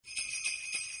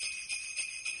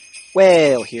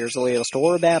Well, here's a little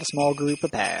story about a small group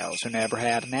of pals who never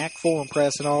had a knack for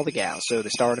impressing all the gals, so they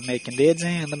started making bids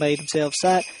and they made themselves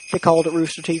sight. They called it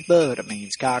Rooster Teeth Bud. It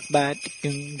means cockbite.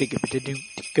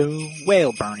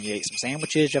 Well, Bernie ate some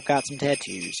sandwiches. I've got some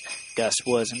tattoos. Gus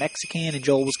was a Mexican and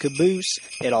Joel was caboose.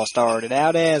 It all started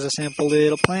out as a simple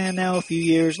little plan. Now, a few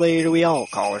years later, we all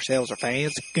call ourselves our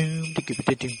fans.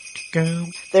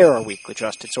 They're our weekly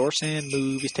trusted source in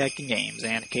movies, tech, and games,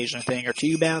 and occasionally a thing or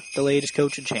two about the latest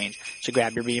coaching change. So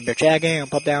grab your beer chag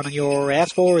and pop down on your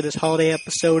ass for this holiday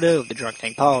episode of the Drunk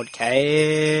Tank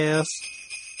Podcast.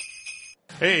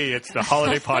 Hey, it's the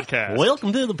holiday podcast.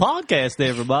 Welcome to the podcast,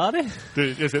 everybody.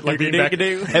 Is it like being back in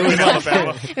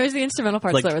Alabama? It was the instrumental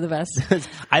parts that were the best.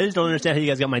 I just don't understand how you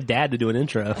guys got my dad to do an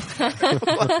intro.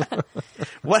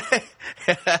 What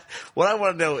I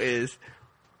want to know is,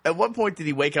 at what point did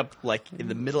he wake up like in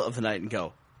the middle of the night and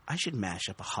go, I should mash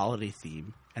up a holiday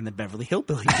theme and the Beverly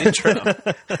Hillbillies intro?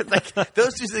 Like,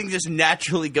 those two things just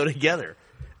naturally go together.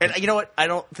 And you know what? I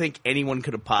don't think anyone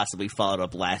could have possibly followed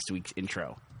up last week's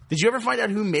intro. Did you ever find out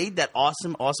who made that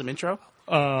awesome intro?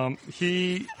 No,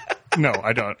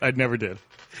 I don't. I never did.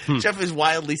 Jeff is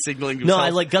wildly signaling to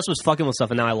himself. No, Gus was fucking with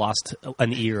stuff, and now I lost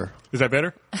an ear. Is that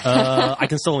better? I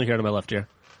can still only hear it in my left ear.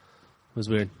 It was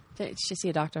weird. Did she see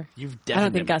a doctor? You've I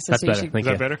don't think Gus is. That's better. Is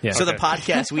that better? Yeah. So the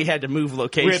podcast, we had to move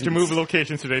locations. We had to move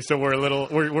locations today, so we're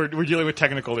dealing with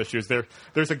technical issues.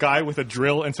 There's a guy with a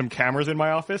drill and some cameras in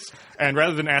my office, and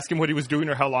rather than ask him what he was doing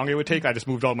or how long it would take, I just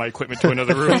moved all my equipment to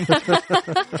another room.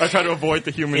 I try to avoid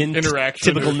the human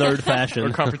interaction, typical nerd fashion,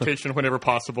 or confrontation whenever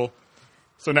possible.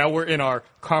 So now we're in our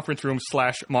conference room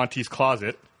 / Monty's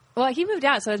closet. Well, he moved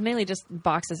out, so it's mainly just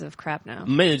boxes of crap now.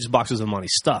 Mainly just boxes of Monty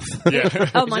stuff. Yeah.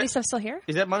 Oh, Monty's stuff's still here?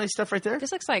 Is that money stuff right there?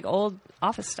 This looks like old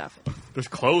office stuff. There's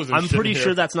clothes and I'm shit pretty in sure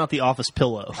here. that's not the office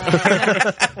pillow.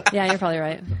 Yeah, you're probably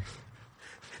right.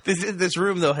 This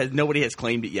room though nobody has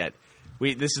claimed it yet.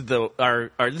 This is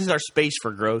our space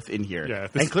for growth in here. Yeah,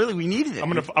 and clearly we needed it. I'm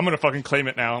gonna fucking claim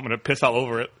it now. I'm gonna piss all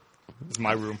over it. It's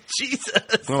my room.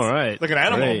 Jesus. All right. Like an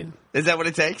animal. Great. Is that what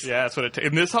it takes? Yeah, that's what it takes.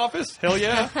 In this office? Hell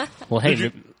yeah. Well, hey,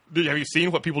 Have you seen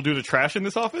what people do to trash in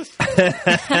this office?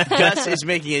 Gus is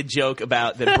making a joke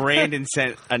about that Brandon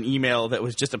sent an email that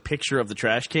was just a picture of the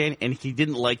trash can, and he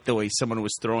didn't like the way someone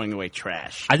was throwing away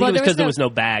trash. I think it was because there was no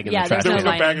bag in the trash. There was no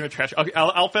lining. bag in the trash. Okay,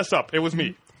 I'll fess up. It was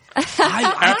me.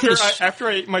 After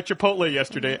I ate my Chipotle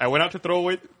yesterday, I went out to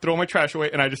throw my trash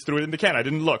away, and I just threw it in the can. I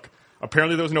didn't look.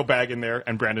 Apparently, there was no bag in there,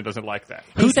 and Brandon doesn't like that.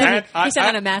 He sent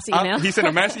out a mass email. He sent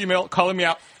a mass email calling me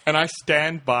out, and I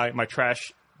stand by my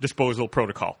trash disposal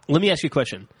protocol. Let me ask you a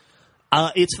question.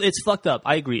 It's fucked up.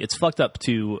 I agree. It's fucked up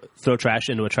to throw trash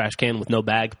into a trash can with no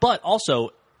bag. But also,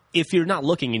 if you're not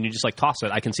looking and you just like toss it,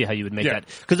 I can see how you would make that.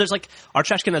 Because there's like our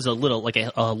trash can has a little like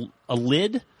a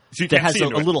lid. So that has a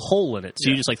little hole in it, so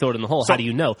you just like throw it in the hole. How do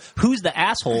you know who's the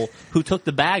asshole who took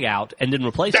the bag out and didn't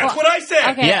replace it? That's what I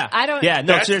said. Okay, Yeah, I don't. Yeah,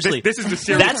 no, seriously. This is the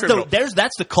serious criminal.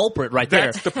 That's the culprit right there.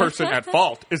 That's the person at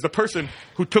fault. Is the person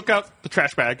who took out the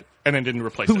trash bag and then didn't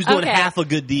replace Who's it. doing Okay. half a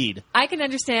good deed? I can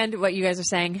understand what you guys are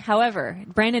saying. However,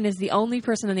 Brandon is the only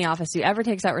person in the office who ever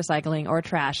takes out recycling or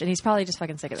trash, and he's probably just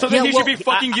fucking sick of it. So then he should be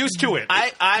fucking used to it.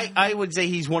 I would say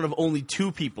he's one of only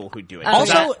two people who do it.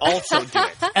 Also- also do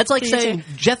it. That's like Can you saying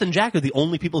Jeff and Jack are the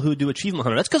only people who do Achievement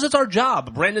Hunter. That's because it's our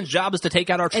job. Brandon's job is to take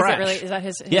out our Is trash. it really? Is that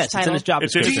his Yes, title? it's in his job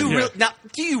It's in description.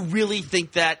 Do you really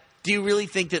think that? Do you really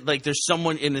think that like there's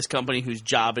someone in this company whose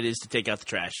job it is to take out the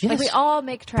trash? Yes. Like we all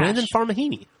make trash. Brandon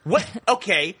Farmahini. What?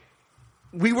 Okay,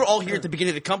 we were all here at the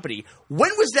beginning of the company.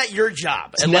 When was that your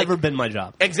job? It's never been my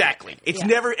job. Exactly. It's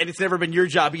never been your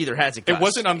job either, has it? Gus? It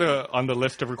wasn't on the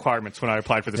list of requirements when I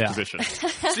applied for this position.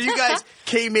 So you guys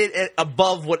came in at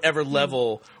above whatever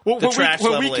level Well, the when trash we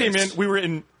level came is. in, we were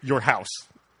in your house.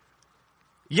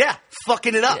 Yeah,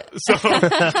 fucking it up.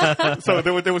 So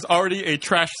there was already a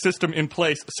trash system in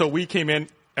place. So we came in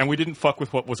and we didn't fuck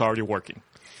with what was already working.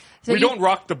 So we you- don't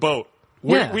rock the boat.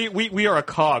 Yeah. We are a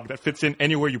cog that fits in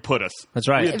anywhere you put us. That's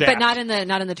right. We but adapt.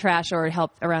 not in the trash or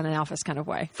help around the office kind of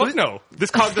way. Fuck no.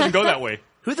 This cog doesn't go that way.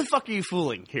 Who the fuck are you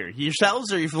fooling here?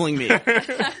 Yourselves or are you fooling me?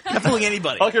 Not fooling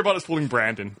anybody. All I care about is fooling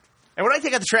Brandon. And when I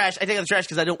take out the trash, I take out the trash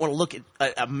because I don't want to look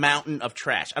at a mountain of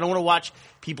trash. I don't want to watch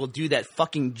people do that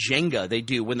fucking Jenga they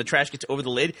do when the trash gets over the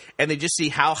lid and they just see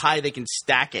how high they can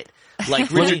stack it.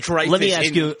 Like Richard Dreyfuss Let me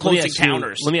ask you. Close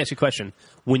Encounters. Let me ask you a question.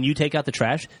 When you take out the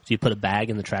trash, do you put a bag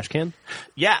in the trash can?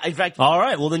 Yeah, in fact, All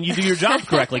right. Well, then you do your job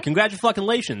correctly.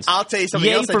 Congratulations. I'll tell you something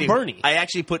Yay else I for do. Bernie. I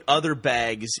actually put other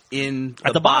bags in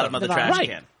At the bottom of the trash right.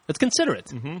 can. That's considerate.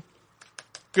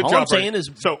 Good All job, I'm saying Bernie.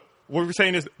 is- So what we're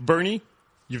saying is, Bernie,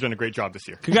 you've done a great job this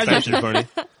year. Congratulations, Bernie.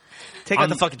 Take out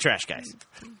the fucking trash, guys.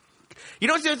 You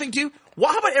know what's the other thing, too?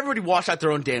 How about everybody wash out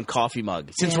their own damn coffee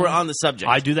mug, since we're on the subject?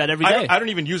 I do that every day. I don't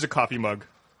even use a coffee mug.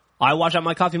 I wash out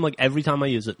my coffee mug every time I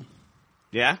use it.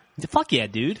 Yeah? Fuck yeah,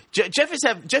 dude. Jeff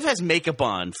has makeup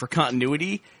on for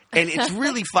continuity, and it's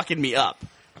really fucking me up.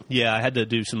 Yeah, I had to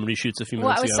do some reshoots a few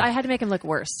Well, minutes ago. I had to make him look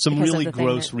worse. Some because of really the thing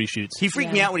gross that- reshoots. He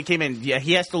freaked me out when he came in. Yeah,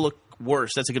 he has to look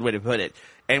worse. That's a good way to put it.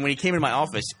 And when he came in my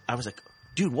office, I was like,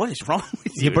 dude, what is wrong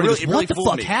with you? Yeah, but It really what the fooled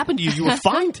fuck me. happened to you? You were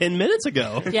fine 10 minutes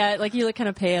ago. Yeah, like you look kind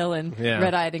of pale and Yeah.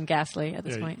 red-eyed and ghastly at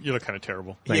this Yeah, point. you look kind of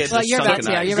terrible. Yeah, Thanks. Well, just you're about sunken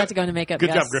to. eyes. You're about to go into makeup. Good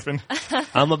Gus. job, Griffin.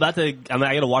 I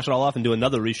got to wash it all off and do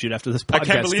another reshoot after this podcast. I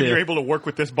can't believe too. you're able to work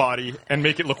with this body and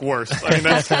make it look worse. I mean,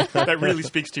 that really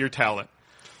speaks to your talent.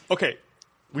 Okay,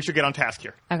 we should get on task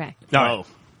here. Okay. No.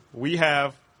 We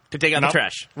have To take out the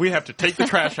trash. We have to take the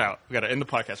trash out. We got to end the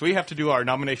podcast. We have to do our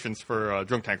nominations for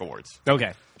Drunk Tank Awards.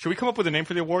 Okay. Should we come up with a name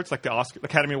for the awards, like the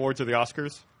Academy Awards or the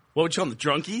Oscars? What would you call them? The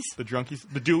drunkies? The drunkies,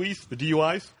 the Deweys, the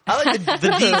DUIs. I like the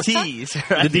DTs.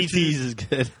 The DTs is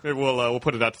good. Maybe we'll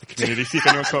put it out to the community, see if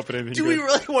anyone come up with anything Do good. we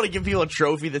really want to give people a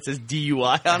trophy that says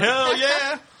DUI on it? Hell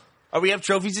yeah! Are we have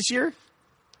trophies this year?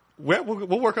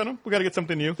 We'll work on them. We got to get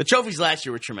something new. The trophies last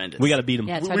year were tremendous. We got to beat them.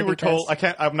 Yeah, it's hard We to were beat told.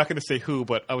 those. I'm not going to say who,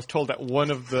 but I was told that one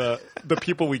of the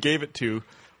people we gave it to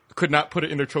could not put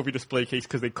it in their trophy display case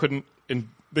because they couldn't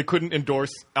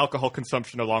endorse alcohol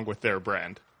consumption along with their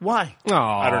brand. Why?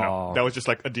 I don't know. That was just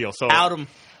like a deal. So Out them.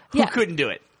 Who Yeah. couldn't do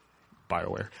it?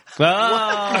 BioWare.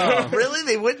 Oh. Really?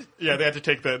 They wouldn't? Yeah, they had to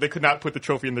take they could not put the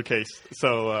trophy in their case.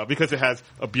 So because it has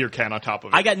a beer can on top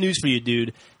of it. I got news for you,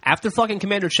 dude. After fucking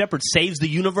Commander Shepard saves the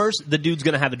universe, the dude's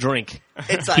going to have a drink.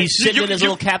 It's like, He's sitting You- in his you-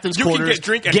 little captain's you can quarters, get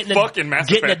drink and getting fuck in Mass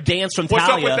getting a Effect. dance from What's up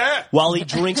Talia with that? while he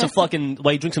drinks some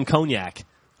cognac.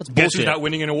 That's Guess bullshit. who's not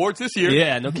winning any awards this year?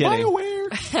 Yeah, no kidding.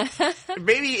 BioWare.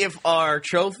 maybe if our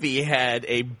trophy had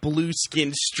a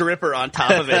blue-skinned stripper on top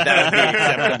of it, that would be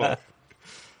acceptable.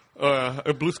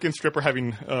 A blue skin stripper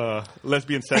having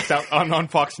lesbian sex out on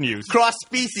Fox News.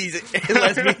 Cross-species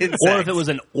lesbian sex. Or if it was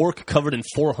an orc covered in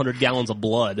 400 gallons of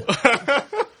blood.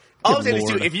 All I'm saying is,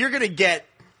 Lord. too, if you're going to get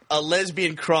a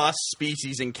lesbian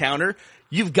cross-species encounter,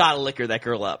 you've got to liquor that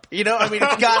girl up. You know? I mean,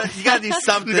 you got to do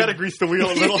something. You got to grease the wheel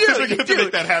a little You to do.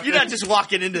 make that happen. You're not just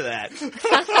walking into that.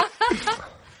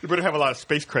 You better have a lot of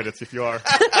space credits if you are.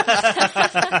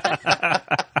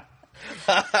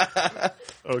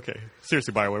 Okay.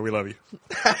 Seriously, BioWare, we love you.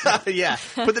 Yeah.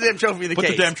 Put the damn trophy in the Put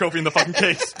case. the damn trophy in the fucking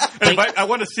case. And I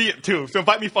want to see it, too. So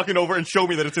invite me fucking over and show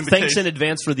me that it's in the Thanks case. in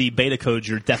advance for the beta code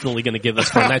you're definitely going to give us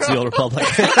for Knights of the Old Republic.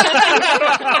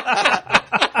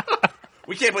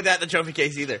 We can't put that in the trophy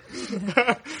case either.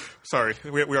 Sorry.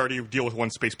 We already deal with one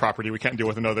space property. We can't deal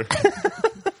with another.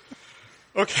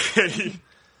 Okay.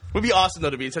 It would be awesome, though,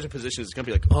 to be in such a position as a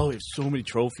company like, oh, we have so many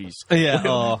trophies.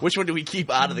 Yeah. Which one do we keep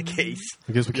out of the case?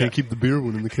 I guess we can't keep the beer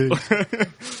one in the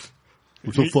case.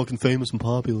 We're so fucking famous and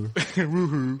popular.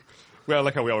 Woohoo. Well, I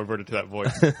like how we all reverted to that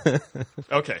voice.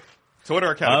 Okay. So what are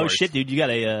our categories? Oh, shit, dude. You got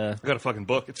a... We got a fucking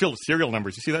book. It's filled with serial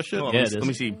numbers. You see that shit? Hold on, Yeah, let, it me, is. let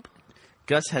me see.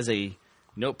 Gus has a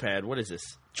notepad. What is this?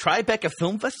 Tribeca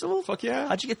Film Festival? Fuck yeah.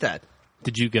 How'd you get that?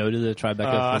 Did you go to the Tribeca?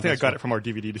 I think I got it from our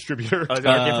DVD distributor. Oh, is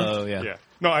that different? Oh, yeah. Yeah.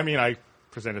 No, I mean, I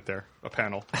presented there a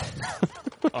panel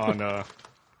on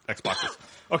Xboxes.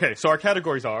 Okay, so our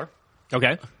categories are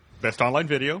Okay. Best Online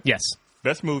Video, Yes.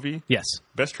 Best Movie, Yes.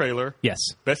 Best Trailer, Yes.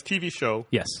 Best TV Show,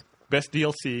 Yes. Best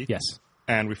DLC, Yes.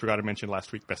 and we forgot to mention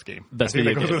last week Best Game. Best I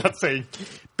think video that goes game. without saying.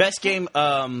 Best game,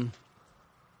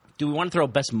 do we want to throw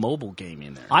best mobile game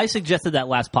in there? I suggested that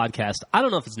last podcast. I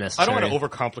don't know if it's I necessary. don't want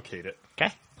to overcomplicate it.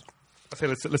 Okay. I say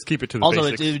let's keep it to the Also,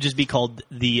 basics. it would just be called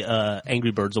the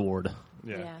Angry Birds Award.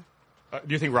 Yeah. Yeah.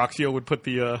 Do you think Roxio would put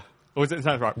the? Was it? It's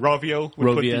not Rovio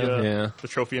would put Rovio, the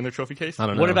trophy in their trophy case? I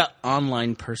don't know. What about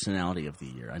online personality of the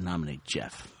year? I nominate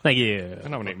Jeff. Thank you. I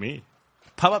nominate me.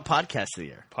 How about podcast of the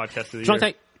year? Podcast of the Drunk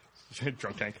year. Tank.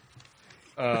 Drunk Tank.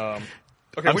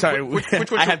 Okay, I'm which, sorry. Which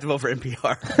one I have to vote for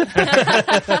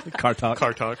NPR. Car talk.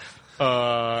 Car Talk.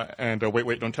 And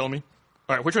wait, don't tell me.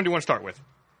 All right, which one do you want to start with?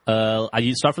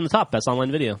 I start from the top. Best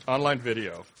online video. Online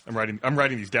video. I'm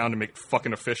writing these down to make it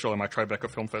fucking official in my Tribeca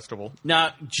Film Festival.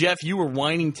 Now, Jeff, you were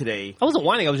whining today. I wasn't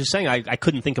whining. I was just saying I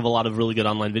couldn't think of a lot of really good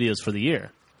online videos for the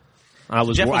year. I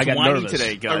Jeff was I got whining nervous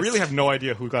today, Gus. I really have no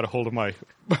idea who got a hold of my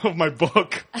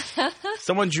book.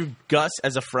 Someone drew Gus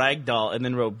as a frag doll and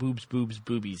then wrote boobs, boobs,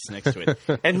 boobies next to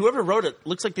it. And whoever wrote it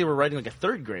looks like they were writing like a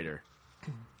third grader.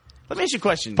 Let me ask you a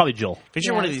question. Probably Joel. Because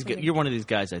Yeah, you're one of that's these. funny. You're one of these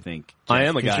guys, I think. I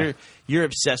am a 'Cause guy. You're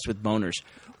obsessed with boners.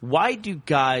 Why do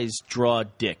guys draw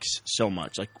dicks so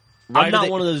much? Like, Why I'm do not they-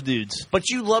 one of those dudes. But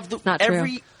you love not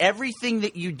true. everything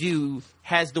that you do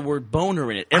has the word boner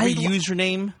in it. Every I-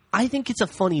 username. I think it's a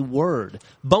funny word.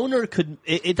 Boner could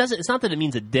it doesn't. It's not that it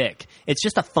means a dick. It's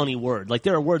just a funny word. Like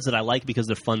there are words that I like because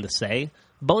they're fun to say.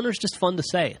 Boner's just fun to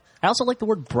say. I also like the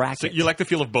word So bracket. you like the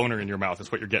feel of boner in your mouth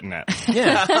is what you're getting at.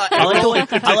 Yeah, I like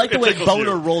the way tickles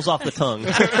boner you. rolls off the tongue.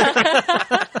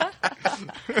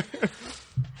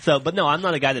 So, but no, I'm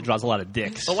not a guy that draws a lot of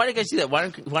dicks. But why do you guys do that? Why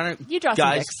don't You draw some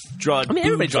guys dicks. draw? I mean,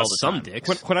 everybody boobs all draws the some time?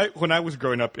 dicks. When I was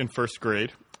growing up in first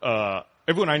grade,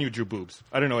 everyone I knew drew boobs.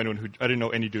 I didn't know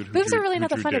any dude who Boobs drew, are really who not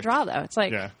that drew fun to dicks. draw, though. It's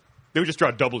like Yeah, they would just draw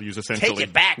W's essentially. Take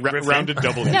it back, Griffin. rounded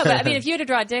W's. no, but I mean, if you had to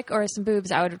draw a dick or some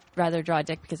boobs, I would rather draw a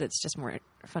dick because it's just more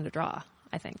fun to draw.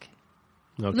 I think.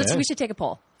 Okay. We should take a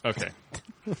poll. Okay,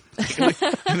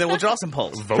 And then we'll draw some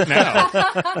polls. vote now.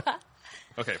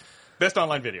 Okay, best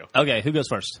online video. Okay, who goes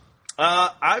first?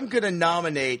 I'm going to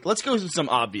nominate. Let's go with some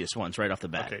obvious ones right off the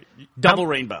bat. Okay. Double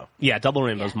Rainbow. Yeah, Double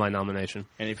Rainbow's Yeah. my nomination.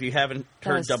 And if you haven't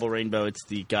heard was- Double Rainbow, it's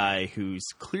the guy who's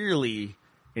clearly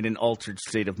in an altered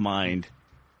state of mind,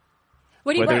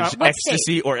 What do you whether want? it's What ecstasy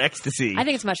state? or ecstasy. I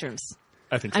think it's mushrooms.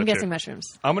 I think so I'm too. guessing mushrooms.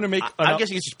 I'm gonna make. I'm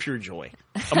guessing it's just pure joy.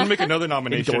 I'm gonna make another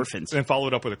nomination Endorphins. and follow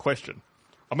it up with a question.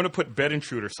 I'm gonna put Bed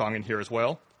Intruder song in here as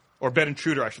well, or Bed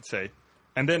Intruder, I should say,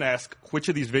 and then ask which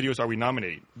of these videos are we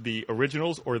nominating: the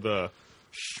originals or the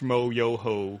Schmo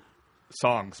Yoho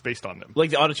songs based on them? Like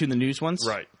the Auto-Tune the News ones?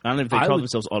 Right. I don't know if they I call would-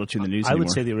 themselves Auto-Tune the News I anymore.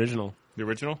 would say the original. The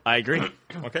original. I agree.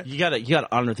 Okay. You gotta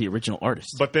honor the original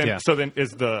artist. But then, Yeah. so then,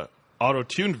 is the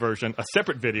auto-tuned version a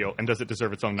separate video, and does it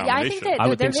deserve its own Yeah, I nomination? think that I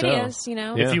would their think so. videos, you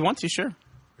know. Yeah. If you want to, sure.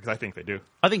 Because I think they do.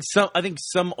 I think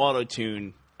some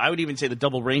Auto-Tune. I would even say the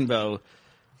Double Rainbow,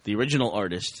 the original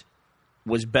artist,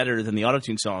 was better than the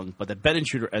Auto-Tune song, but the Bed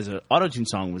Intruder as an Auto-Tune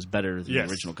song was better than Yes,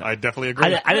 the original. I definitely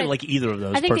agree. I didn't like either of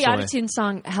those. I think the personally. autotune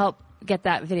song helped get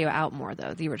that video out more,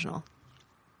 though. The original.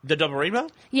 The Double Rainbow?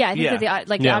 Yeah, I think Yeah. that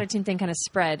the Yeah. autotune thing kind of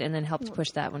spread and then helped push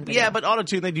that one video. Yeah, but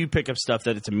Auto-Tune, they do pick up stuff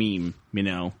that it's a meme, you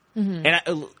know? Mm-hmm.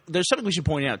 And there's something we should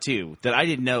point out, too, that I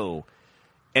didn't know,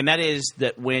 and that is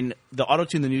that when the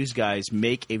Auto-Tune the News guys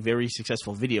make a very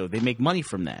successful video, they make money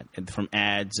from that, and from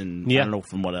ads and Yeah. I don't know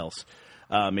from what else.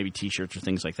 Maybe T-shirts or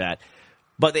things like that.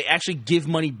 But they actually give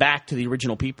money back to the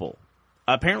original people.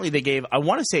 Apparently they gave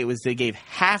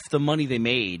half the money they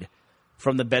made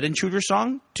from the Bed Intruder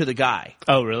song to the guy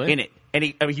Oh, really? in it. And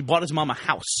he bought his mom a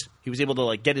house. He was able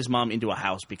to get his mom into a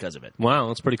house because of it. Wow,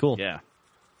 that's pretty cool. Yeah.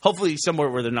 Hopefully somewhere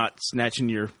where they're not snatching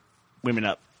your women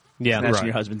up. Yeah, Snatching right.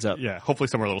 your husbands up. Yeah, hopefully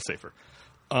somewhere a little safer.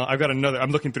 I've got another.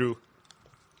 I'm looking through.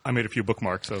 I made a few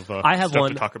bookmarks of I have stuff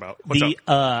one to talk about. What's up?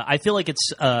 I feel like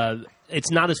it's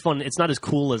not as fun. It's not as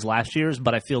cool as last year's,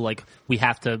 but I feel like we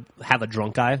have to have a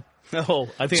drunk guy. Oh,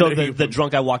 I think So I know the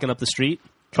drunk guy walking up the street,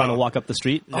 trying to walk up the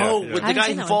street. Yeah, Oh, yeah. with I the haven't guy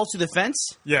seen who that falls through the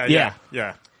fence? Yeah.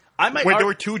 I might Wait, there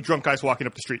were two drunk guys walking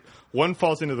up the street. One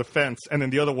falls into the fence, and then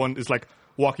the other one is like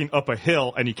walking up a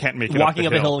hill, and he can't make it Walking up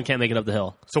up the a hill and can't make it up the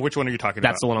hill. So which one are you talking about?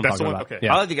 That's the one I'm talking about. Okay.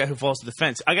 Yeah. I like the guy who falls to the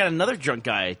fence. I got another drunk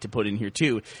guy to put in here,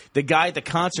 too. The guy at the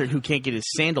concert who can't get his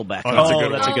sandal back on. That's a Oh,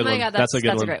 good that's one. a good my one. God, That's a good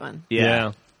that's one. a great one.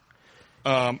 Yeah.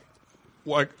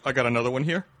 Well, I got another one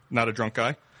here. Not a drunk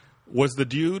guy. Was the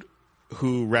dude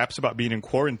who raps about being in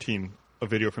quarantine a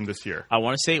video from this year? I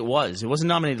want to say it was. It wasn't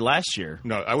nominated last year.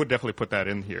 No, I would definitely put that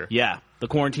in here. Yeah. The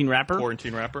quarantine rapper.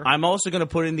 Quarantine rapper. I'm also going to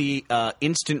put in the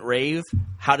instant rave,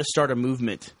 how to start a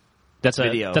movement. That's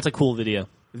Video. a cool video.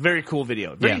 Very cool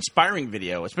video. Very Yeah. inspiring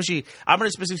video. Especially, I'm going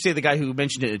to specifically say the guy who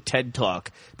mentioned it at TED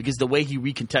Talk because the way he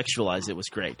recontextualized it was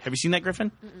great. Have you seen that,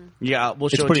 Griffin? Yeah, we'll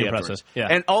show it pretty to you impressive. afterwards. Yeah.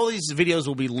 And all these videos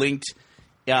will be linked.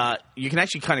 You can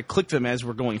actually kind of click them as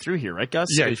we're going through here, right, Gus?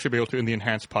 Yeah, you should be able to in the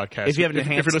enhanced podcast. If you have an if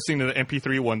enhanced- you're listening to the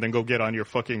MP3 one, then go get on your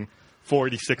fucking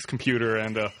 486 computer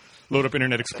and load up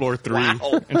Internet Explorer 3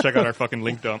 Wow. and check out our fucking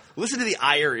link dump. Listen to the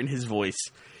ire in his voice.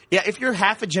 Yeah, if you're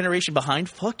half a generation behind,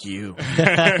 fuck you.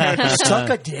 Suck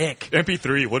a dick.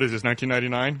 MP3, what is this,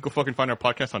 1999? Go fucking find our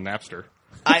podcast on Napster.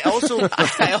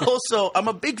 I'm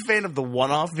a big fan of the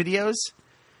one-off videos,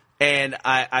 and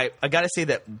I got to say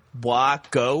that Bois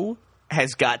Go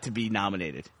has got to be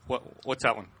nominated. What's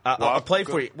that one? I'll play it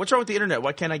for you. What's wrong with the internet?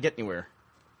 Why can't I get anywhere?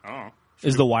 Oh.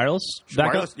 Is the wireless back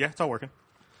up? Wireless? Yeah, it's all working.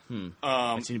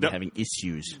 I seem to be the- having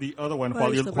issues. The other one, Why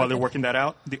is the while they're working? working that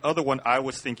out, the other one I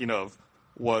was thinking of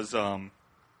was,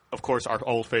 of course, our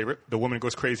old favorite, The Woman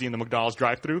Goes Crazy in the McDonald's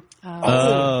drive-thru.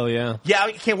 Oh yeah. Yeah,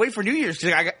 I can't wait for New Year's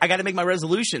because I got to make my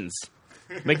resolutions.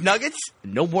 McNuggets,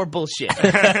 no more bullshit.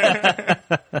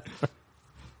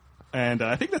 And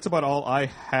I think that's about all I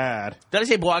had. Did I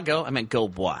say Bois Go? I meant Go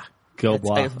Bois. Go It's-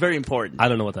 Bois. It's very important. I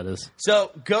don't know what that is.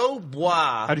 So Go Bois.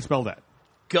 How do you spell that?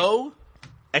 Go!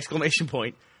 Exclamation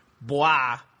point.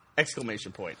 Bois.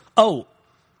 Exclamation point. Oh,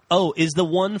 is the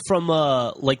one from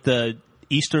like the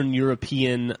Eastern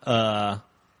European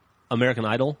American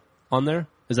Idol on there?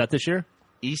 Is that this year?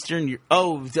 Ken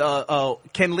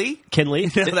Lee? Ken Lee?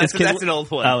 That's Ken an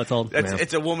old one. Oh, it's old. Man.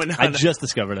 It's a woman I on just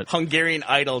discovered it. Hungarian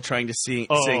Idol trying to sing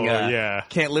yeah.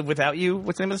 Can't Live Without You.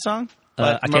 What's the name of the song?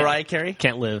 I can't- Mariah Carey?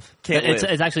 Can't live. Can't it's,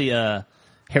 Live. It's actually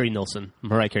Harry Nilsson.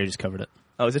 Mariah Carey just covered it.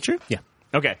 Oh, is it true? Yeah.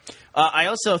 Okay. I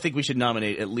also think we should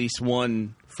nominate at least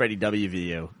one Freddie W.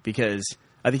 video because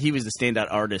I think he was the standout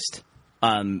artist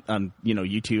on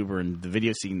YouTube or in the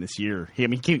video scene this year. He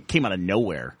came out of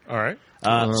nowhere. All right.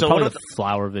 So probably what the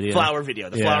flower video.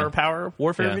 the Yeah. Flower Power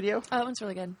Warfare Yeah. video? Oh, that one's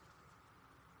really good.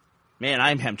 Man,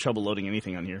 I'm having trouble loading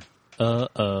anything on here.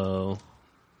 Uh-oh.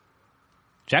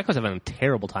 Jack was having a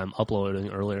terrible time uploading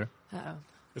earlier. Uh-oh.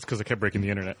 It's because I kept breaking the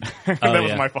internet. That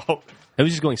was yeah. my fault. It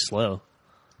was just going slow.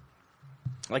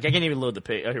 Like, I can't even load the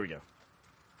page. Oh, here we go.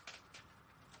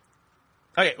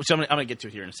 Okay, so I'm gonna get to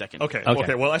it here in a second. Okay.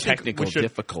 Okay. Well, I think Technical we should,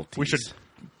 difficulties. We should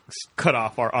cut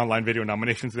off our online video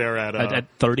nominations there At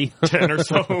 30? 10 or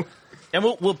so. And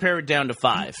we'll pare it down to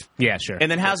 5. Yeah, sure. And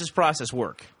then how's this process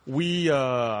work? We we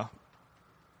I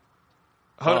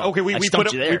put stumped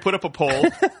up you there. we put up a poll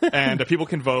and people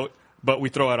can vote, but we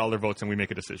throw out all their votes and we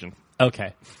make a decision.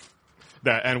 Okay.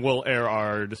 And we'll air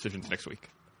our decisions next week.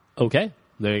 Okay.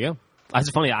 There you go. That's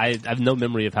funny. I have no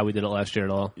memory of how we did it last year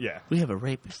at all. Yeah. We have a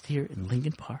rapist here in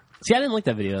Lincoln Park. See, I didn't like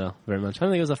that video very much. I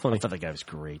don't think it was that funny. I thought that guy was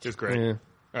great. It was great. Yeah.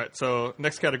 All right, so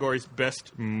next category is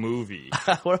best movie.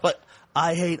 What about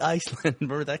I Hate Iceland?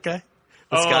 Remember that guy?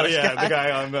 The Oh Scottish yeah, the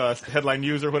guy on Headline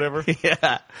News or whatever.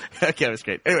 Yeah. Okay, that was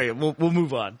great. Anyway, we'll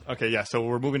move on. Okay, yeah. So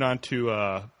we're moving on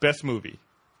to best movie.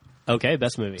 Okay,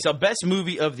 best movie. So, best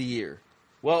movie of the year.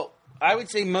 Well, I would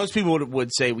say most people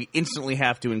would say we instantly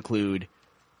have to include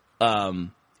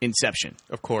Inception.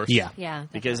 Of course. Yeah. Yeah.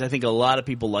 Because I think a lot of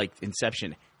people liked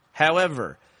Inception.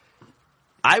 However,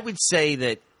 I would say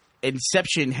that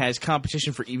Inception has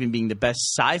competition for even being the best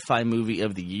sci-fi movie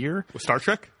of the year. With Star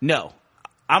Trek. No.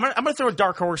 I'm gonna throw a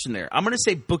dark horse in there. I'm gonna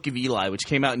say Book of Eli, which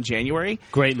came out in January.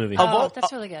 Great movie. Oh,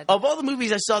 that's really good. Of all the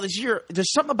movies I saw this year,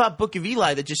 there's something about Book of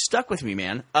Eli that just stuck with me,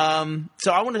 man.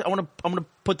 So I'm gonna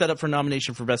put that up for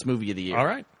nomination for best movie of the year. All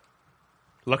right.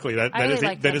 Luckily, that I really is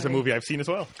like that that is a movie. movie I've seen as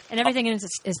well. And everything in it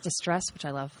is distress, which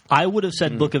I love. I would have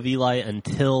said Book of Eli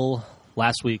until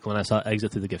last week when I saw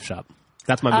Exit Through the Gift Shop.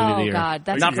 That's my movie of the Oh, year. God.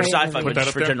 That's Not a for great sci-fi, movie. but that just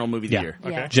up for there? general movie of Yeah. the year.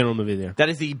 Yeah. General movie of the year. That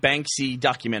is the Banksy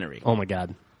documentary. Oh my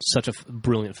God. Such a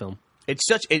brilliant film. It's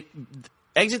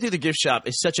Exit Through the Gift Shop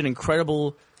is such an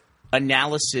incredible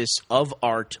analysis of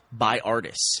art by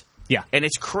artists. Yeah. And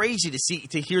it's crazy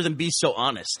to hear them be so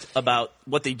honest about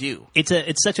what they do. It's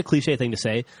such a cliche thing to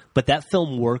say, but that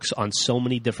film works on so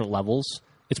many different levels.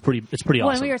 It's pretty Well,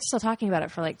 awesome. and we were still talking about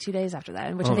it for like 2 days after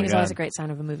that, which Oh I think my is always God. a great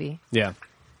sign of a movie. Yeah.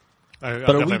 I'll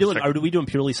But are definitely we doing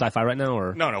purely sci-fi right now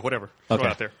or No, whatever. Throw Okay. it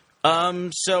out there.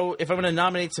 So if I'm going to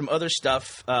nominate some other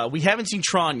stuff, we haven't seen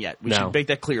Tron yet. We No. should make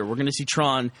that clear. We're going to see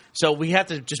Tron. So we have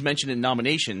to just mention in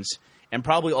nominations and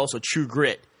probably also True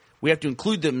Grit. We have to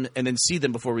include them and then see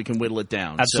them before we can whittle it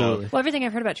down. Absolutely. Well, everything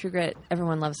I've heard about True Grit,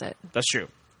 everyone loves it. So that's true.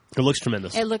 It looks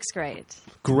tremendous. It looks great.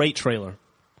 Great trailer.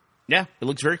 Yeah, it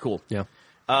looks very cool. Yeah.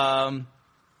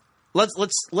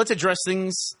 Let's address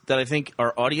things that I think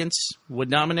our audience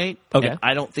would nominate. Okay. And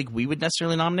I don't think we would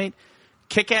necessarily nominate.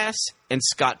 Kick-Ass and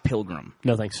Scott Pilgrim.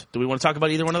 No thanks. Do we want to talk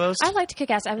about either one of those? I liked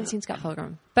Kick-Ass. I haven't seen Scott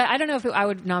Pilgrim, but I don't know if I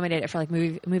would nominate it for like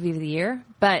movie of the year.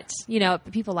 But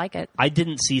people like it. I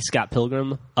didn't see Scott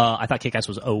Pilgrim. I thought Kick-Ass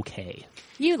was okay.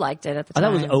 You liked it at the I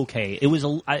time. thought it was okay. It was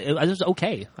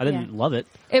okay. I didn't Yeah. love it.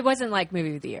 It wasn't like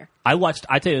movie of the year. I watched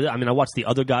The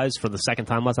Other Guys for the second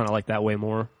time last night. I like that way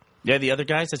more. Yeah, the other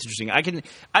guys. That's interesting.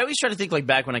 I always try to think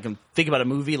back when I can think about a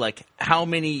movie, like how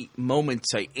many moments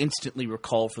I instantly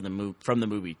recall from the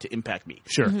movie to impact me.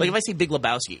 Sure. Mm-hmm. Like if I say Big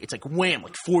Lebowski, it's like wham,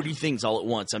 like 40 things all at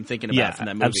once I'm thinking about Yeah, from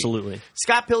that movie. absolutely.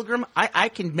 Scott Pilgrim, I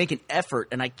can make an effort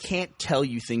and I can't tell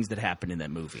you things that happened in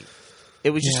that movie. It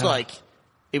was just like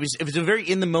it was a very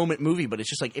in the moment movie, but it's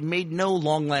just like it made no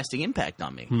long lasting impact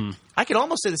on me. I could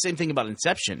almost say the same thing about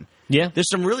Inception. Yeah. There's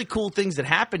some really cool things that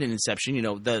happen in Inception.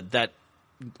 That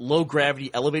low gravity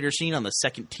elevator scene on the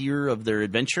second tier of their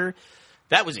adventure,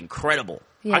 that was incredible.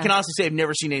 Yeah. I can honestly say I've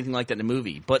never seen anything like that in a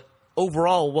movie. But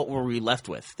overall, what were we left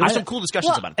with? There were some cool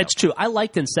discussions about it. It's true. I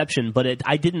liked Inception, but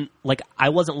I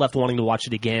wasn't left wanting to watch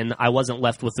it again. I wasn't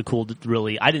left with the cool.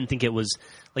 I didn't think it was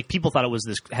like people thought it was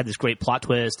had this great plot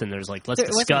twist, and there's like let's It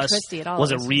wasn't discuss twisty at all. was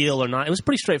It it was real or not. It was a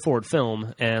pretty straightforward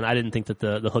film, and I didn't think that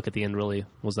the hook at the end really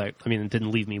was that. I mean, it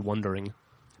didn't leave me wondering.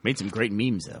 Made some great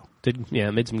memes though. It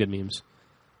made some good memes.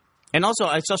 And also,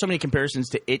 I saw so many comparisons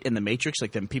to It and The Matrix,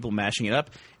 like them people mashing it up,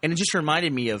 and it just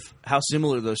reminded me of how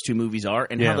similar those two movies are,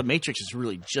 and how The Matrix is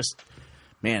really just,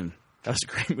 man, that was a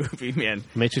great movie, man.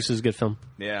 Matrix is a good film.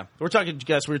 Yeah, we're talking,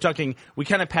 Gus. We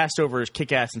kind of passed over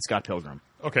Kick-Ass and Scott Pilgrim.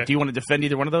 Okay. Do you want to defend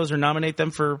either one of those or nominate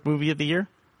them for Movie of the Year?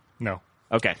 No.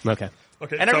 Okay. Okay.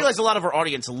 Okay. And I realize a lot of our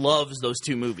audience loves those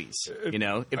two movies. You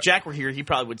know, if Jack were here, he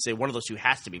probably would say one of those two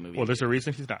has to be Movie. Well, of the there's a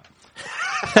reason he's not.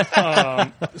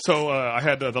 So I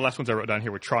had the last ones I wrote down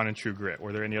here were Tron and True Grit.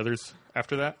 Were there any others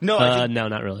after that? No, I think, No,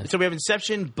 not really. so we have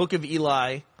Inception, Book of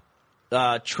Eli,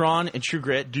 Tron, and True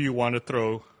Grit. Do you want to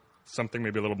throw something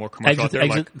maybe a little more commercial out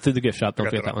Exit there? through the gift shop. Don't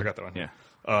forget that I one. got that one. Yeah.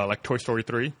 Like Toy Story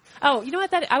 3. Oh, you know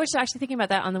what? I was actually thinking about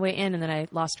that on the way in, and then I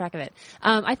lost track of it.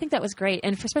 I think that was great,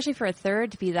 and especially for a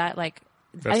third to be that like.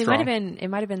 That's it strong.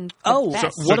 might have been. The Oh,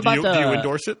 best. so what about do the? you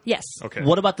endorse it? Yes. Okay.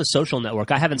 What about the Social Network?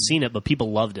 I haven't seen it, but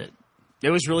people loved it.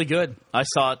 It was really good. I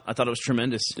saw it. I thought it was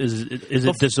tremendous. Is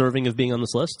it deserving of being on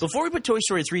this list? Before we put Toy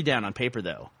Story 3 down on paper,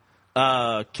 though,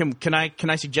 can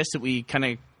I suggest that we kind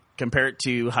of compare it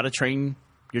to How to Train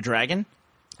Your Dragon?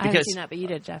 I haven't seen that, but you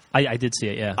did, Jeff. I did see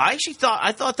it. Yeah. I actually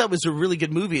thought that was a really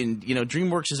good movie, and you know,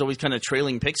 DreamWorks is always kind of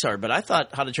trailing Pixar, but I thought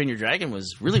How to Train Your Dragon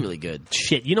was really, really good.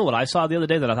 Shit, you know what I saw the other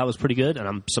day that I thought was pretty good, and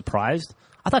I'm surprised.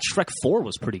 I thought Shrek 4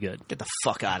 was pretty good. Get the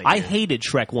fuck out of here! I hated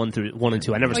Shrek 1 and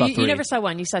 2. I never saw 3. You never saw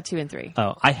 1. You saw 2 and 3.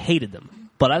 Oh, I hated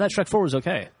them, but I thought Shrek 4 was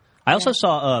okay. I also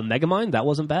saw Megamind. That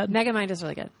wasn't bad. Megamind is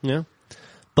really good. Yeah,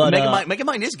 but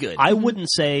Megamind is good. I wouldn't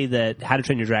say that How to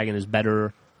Train Your Dragon is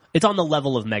better. It's on the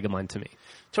level of Megamind to me.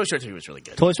 Toy Story 3 was really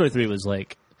good. Toy Story 3 was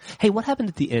like, hey, what happened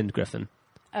at the end, Griffin?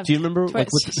 Do you remember?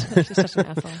 She's such an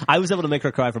asshole. I was able to make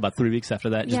her cry for about 3 weeks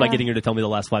after that, just by Yeah. getting her to tell me the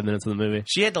last 5 minutes of the movie.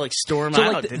 She had to like storm So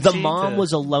out. like, didn't the she, mom to-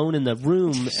 was alone in the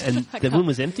room, and the room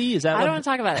was empty. Is that? I what don't want to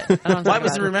talk about it. I don't wanna Why talk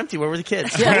was the about room empty? Where were the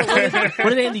kids? Where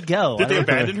did Andy go? Did they I don't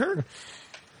abandon her?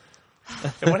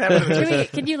 And what happened? To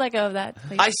it. Can you let go of that,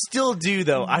 please? I still do,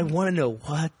 though. I want to know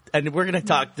what, and we're going to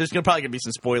talk. There's probably going to be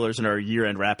some spoilers in our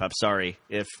year-end wrap-up. Sorry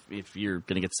if you're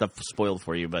going to get stuff spoiled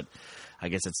for you, but I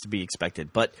guess it's to be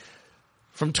expected. But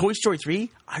from Toy Story 3,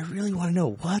 I really want to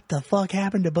know what the fuck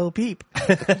happened to Bo Peep.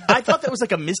 I thought that was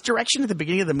like a misdirection at the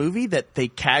beginning of the movie, that they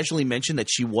casually mentioned that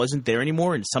she wasn't there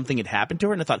anymore and something had happened to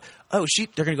her. And I thought, oh,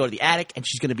 they're going to go to the attic and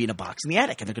she's going to be in a box in the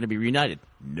attic and they're going to be reunited.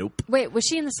 Nope. Wait, was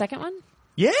she in the second one?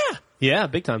 Yeah. Yeah,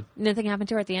 big time. Nothing happened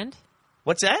to her at the end?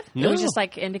 What's that? It was just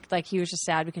like he was just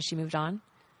sad because she moved on.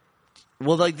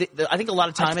 Well, like I think a lot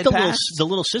of time had the passed. the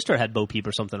little sister had Bo Peep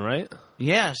or something, right?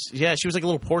 Yes, yeah, she was like a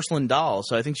little porcelain doll,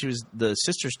 so I think she was the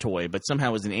sister's toy, but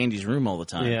somehow was in Andy's room all the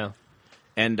time. Yeah.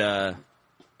 And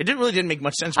it didn't make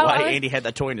much sense Oh, why I was- Andy had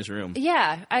that toy in his room.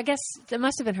 Yeah, I guess it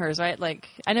must have been hers, right? Like,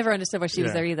 I never understood why she was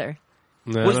Yeah. there either.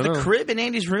 Was the crib in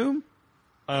Andy's room?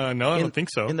 No, I don't think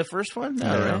so. In the first one?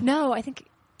 I don't know. No, I think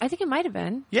it might have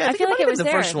been. Yeah, I think feel like might it have was been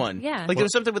the there. first one. Yeah. Like there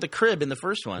was something with a crib in the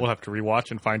first one. We'll have to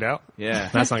rewatch and find out. Yeah.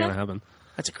 That's not going to happen.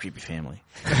 That's a creepy family.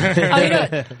 Oh, you know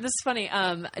what? This is funny.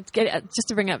 Just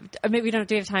to bring up, maybe we don't.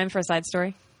 Do we have time for a side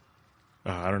story?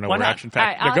 I don't know. Why We're not? action All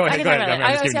right, packed. Go I ahead. can Go talk ahead. about it.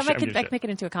 I'm just I giving you can shit. make it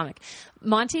into a comic.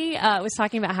 Monty was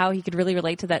talking about how he could really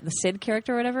relate to the Sid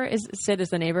character or whatever. Sid is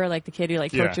the neighbor, like the kid who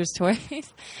like Yeah. tortures toys.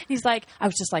 He's like, I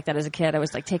was just like that as a kid. I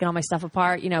was like taking all my stuff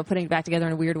apart, putting it back together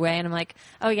in a weird way. And I'm like,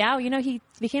 oh yeah, he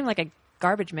became like a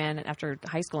garbage man after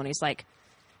high school. And he's like,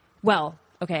 well,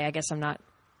 okay, I guess I'm not.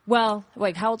 Well,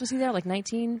 wait, how old was he there? Like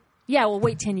 19? Yeah, we'll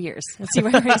wait 10 years and see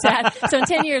where he's at. So in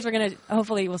 10 years,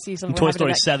 hopefully we'll see some. Toy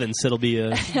Story 7, Sid'll be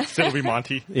It'll be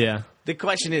Monty. yeah. The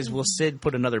question is, will Sid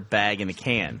put another bag in the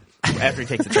can after he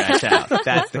takes the trash out?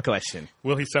 That's the question.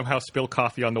 Will he somehow spill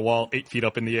coffee on the wall 8 feet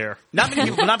up in the air? Not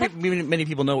many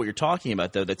people know what you're talking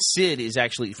about, though, that Sid is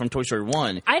actually from Toy Story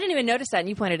 1. I didn't even notice that, and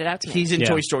you pointed it out to me. He's in Yeah.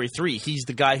 Toy Story 3. He's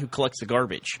the guy who collects the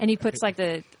garbage. And he puts like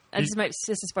this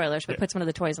is spoilers, but puts one of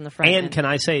the toys on the front. And can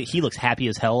I say, he looks happy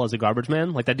as hell as a garbage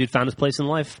man. Like, that dude found his place in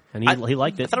life, and he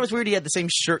liked I it. thought it was weird he had the same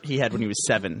shirt he had when he was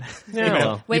 7. Yeah,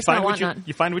 well. Waste not, want not.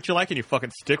 You find what you like and you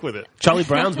fucking stick with it. Charlie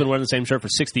Brown's been wearing the same shirt for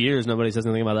 60 years. Nobody says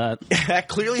anything about that.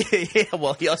 Clearly, yeah,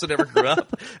 well, he also never grew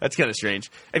up. That's kind of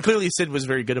strange. And clearly Sid was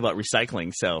very good about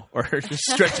recycling, or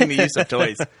stretching the use of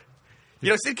toys.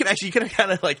 Sid you can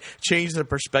kind of like change the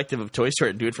perspective of Toy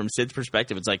Story and do it from Sid's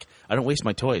perspective. It's like, I don't waste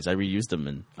my toys. I reuse them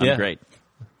and I'm Yeah. great.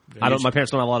 My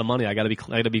parents don't have a lot of money. I got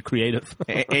to be creative.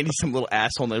 Andy's some little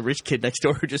asshole, and the rich kid next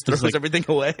door who just throws like- everything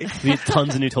away. We have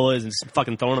tons of new toys and just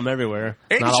fucking throwing them everywhere.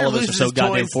 Andy Not sure all of us are loses so his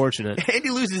goddamn toys. fortunate. Andy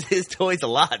loses his toys a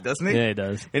lot, doesn't he? Yeah, he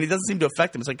does. And he doesn't seem to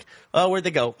affect them. It's like, oh, where'd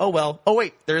they go? Oh, well. Oh,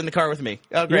 wait, they're in the car with me.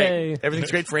 Oh, great. Yay.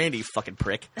 Everything's great for Andy, you fucking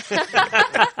prick.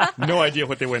 No idea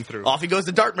what they went through. Off he goes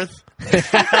to Dartmouth.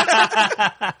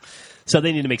 So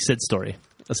they need to make Sid's story.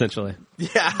 essentially. Yeah,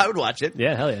 I would watch it.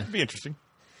 Yeah, hell yeah. It'd be interesting.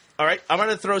 All right, I'm going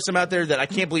to throw some out there that I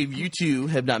can't believe you two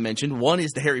have not mentioned. One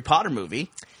is the Harry Potter movie.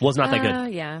 Was not that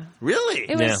good. Yeah. Really?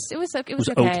 It was. It was okay. It was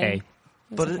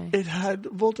But okay. it had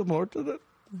Voldemort in it.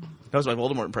 That was my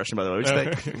Voldemort impression, by the way. What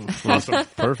do you think? Awesome.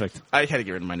 Perfect. I had to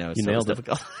get rid of my nose. You so it was nailed it.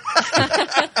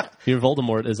 difficult. Your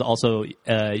Voldemort is also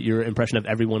your impression of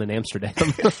everyone in Amsterdam.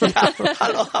 I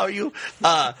don't know how you.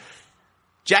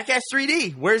 Jackass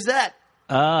 3D. Where's that?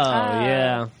 Oh,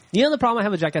 yeah. You know the problem I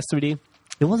have with Jackass 3D?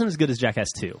 It wasn't as good as Jackass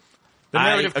 2. The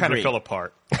narrative kind agree. of fell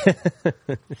apart.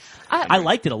 I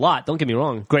liked it a lot. Don't get me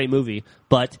wrong. Great movie.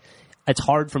 But it's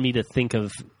hard for me to think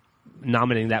of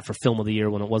nominating that for Film of the Year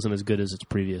when it wasn't as good as its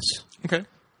previous Okay.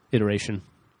 iteration.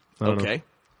 I don't know. Okay.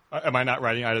 Am I not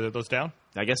writing either of those down?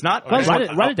 I guess not. Well,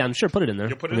 Okay. write it down. Sure, put it in there.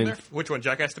 You'll put it I mean, in there? Which one?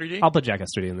 Jackass 3D? I'll put Jackass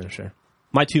 3D in there, sure.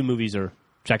 My two movies are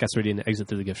Jackass 3D and Exit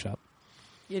Through the Gift Shop.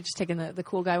 You're just taking the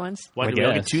cool guy ones. Why I do we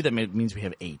only guess. get two? That means we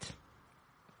have 8.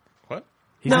 What?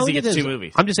 He says he it gets is. 2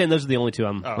 movies. I'm just saying those are the only two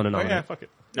I'm Oh, going to nominate. yeah, fuck it.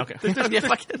 Okay.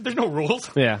 There's no rules.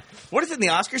 Yeah. What is it in the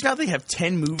Oscars now? They have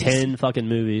 10 movies 10 fucking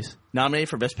movies. nominated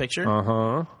for Best Picture.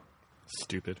 Uh-huh.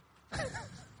 Stupid.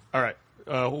 All right.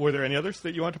 Were there any others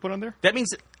that you want to put on there? That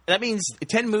means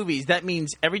 10 movies. That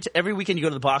means every weekend you go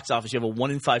to the box office, you have a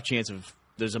 1 in 5 chance of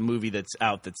there's a movie that's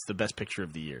out that's the Best Picture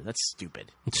of the year. That's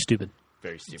stupid. It's stupid.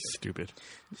 Very stupid. Stupid.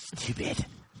 Stupid.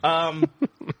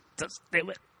 Just do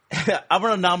it. I'm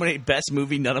going to nominate Best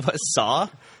Movie none of us saw,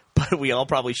 but we all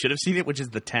probably should have seen it, which is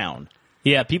The Town.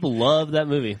 Yeah, people love that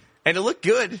movie. And it looked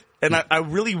good. And I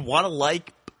really want to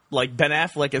like Ben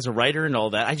Affleck as a writer and all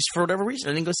that. I just, for whatever reason,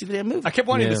 I didn't go see the damn movie. I kept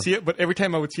wanting Yeah. to see it, but every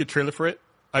time I would see a trailer for it,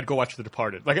 I'd go watch The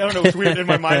Departed. Like, I don't know, it's weird. In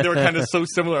my mind, they were kind of so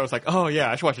similar. I was like, oh, yeah,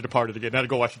 I should watch The Departed again. Now to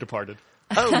go watch The Departed.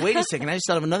 Oh, wait a second. I just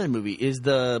thought of another movie. Is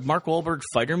the Mark Wahlberg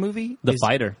Fighter movie? The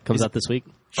Fighter comes out this week.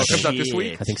 Oh, it comes out this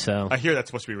week? I think so. I hear that's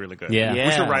supposed to be really good. Yeah.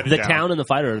 We should write it The down. Town and The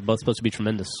Fighter are both supposed to be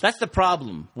tremendous. That's the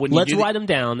problem. When Let's you do write them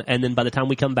down, and then by the time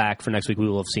we come back for next week, we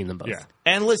will have seen them both. Yeah.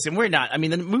 And listen, we're not. I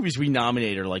mean, the movies we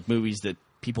nominate are like movies that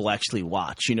people actually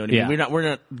watch. You know what I mean? Yeah. We're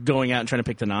not going out and trying to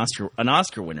pick an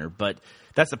Oscar winner. But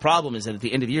that's the problem. Is that at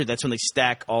the end of the year, that's when they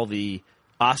stack all the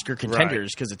Oscar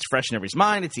contenders because it's fresh in everybody's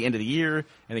mind. It's the end of the year,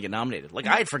 and they get nominated. Like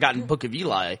I had forgotten Book of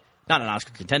Eli, not an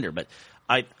Oscar contender, but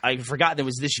I had forgotten it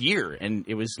was this year, and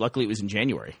luckily it was in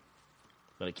January.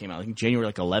 But it came out, I think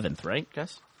January 11th, right,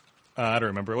 Gus? I don't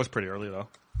remember. It was pretty early, though.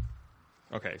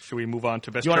 Okay, should we move on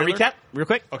to Best Do you want to Trailer? recap real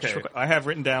quick? Okay, Just real quick. I have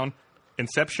written down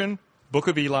Inception, Book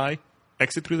of Eli,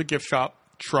 Exit Through the Gift Shop,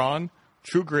 Tron,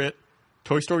 True Grit,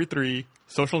 Toy Story 3,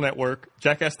 Social Network,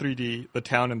 Jackass 3D, The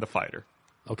Town, and The Fighter.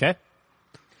 Okay.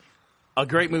 A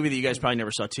great movie that you guys probably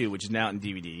never saw too, which is now out in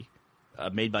DVD,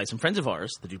 made by some friends of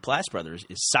ours, the Duplass brothers,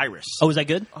 is Cyrus. Oh, is that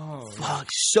good? Fuck,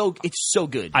 it's so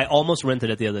good. I almost rented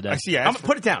it the other day. I see ads.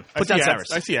 Put it down. I Put see down ads-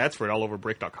 Cyrus. I see ads for it all over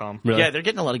Break.com. Really? Yeah, they're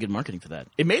getting a lot of good marketing for that.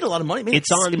 It made a lot of money.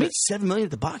 It's on- It made $7 million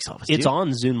at the box office. It's dude. on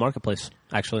Zune Marketplace,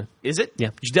 actually. Is it? Yeah.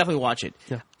 You should definitely watch it.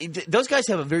 Yeah. Those guys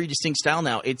have a very distinct style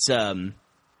now. It's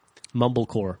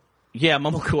Mumblecore. yeah,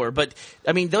 mumblecore. But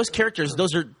I mean, those characters,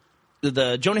 those are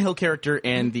the Jonah Hill character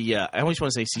and the I always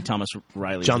want to say C. Thomas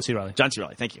Riley. John C. Reilly. John C.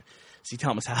 Reilly. Thank you. C.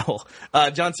 Thomas Howell.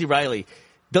 John C. Reilly.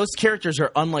 Those characters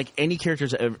are unlike any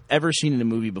characters I've ever seen in a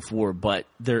movie before, but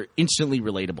they're instantly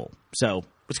relatable. So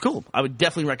it's cool. I would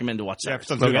definitely recommend to watch Yeah, that. if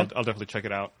sounds good, I'll definitely check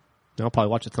it out. I'll probably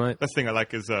watch it tonight. That's the thing I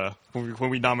like is when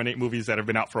we nominate movies that have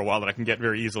been out for a while that I can get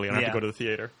very easily and I have Yeah. to go to the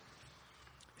theater.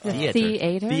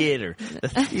 Theater? Theater. The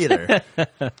theater.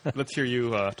 Let's hear you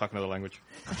talk another language.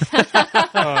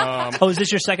 Oh, is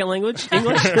this your second language?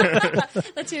 English?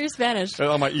 Let's hear your Spanish.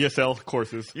 On my ESL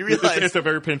courses. You realize- it's a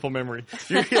very painful memory.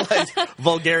 You realize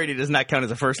vulgarity does not count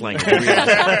as a first language.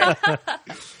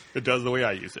 It does the way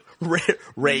I use it.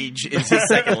 Rage is his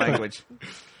second language.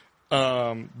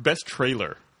 Best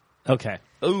trailer, Okay.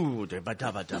 Ooh,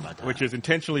 which is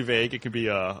intentionally vague. It could be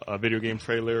a video game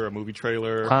trailer, a movie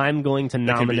trailer. I'm going to It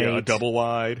could be nominate a double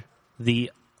wide.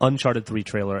 the Uncharted 3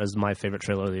 trailer as my favorite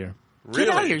trailer of the year. Get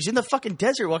out of here. He's in the fucking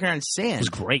desert walking around in sand. It was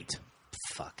great.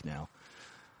 Fuck no.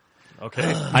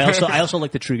 Okay. I also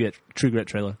like the True Grit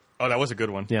trailer. Oh, that was a good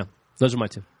one. Yeah. Those are my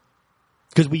two.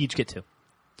 Because we each get two.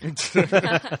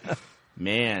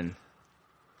 Man.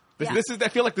 This is. I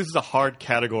feel like this is a hard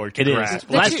category to It is. grasp.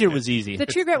 Last year was easy. The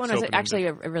True Grit one It's was open-ended. actually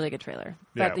a really good trailer.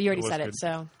 Yeah, But you already it was said it, good.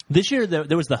 so. This year,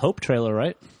 there was the Hope trailer,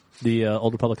 right? The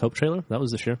Old Republic Hope trailer. That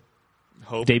was this year.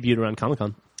 Hope. Debuted around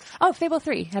Comic-Con. Oh, Fable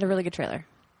 3 had a really good trailer.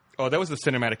 Oh, that was the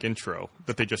cinematic intro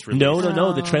that they just released.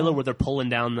 No. The trailer where they're pulling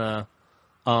down the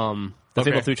Okay.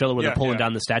 Fable 3 trailer where they're Yeah, pulling yeah.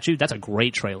 down the statue. That's a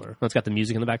great trailer. That's got the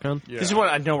music in the background. Yeah. This is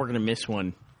what I know we're going to miss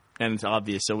one. And it's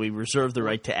obvious, so we reserve the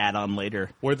right to add on later.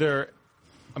 Were there?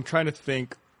 I'm trying to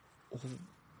think.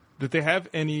 Did they have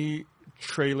any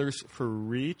trailers for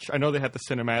Reach? I know they had the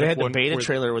cinematic. They had the one beta where-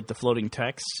 trailer with the floating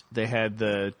text. They had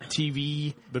the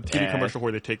TV. the TV ad. commercial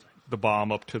where they take the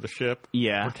bomb up to the ship.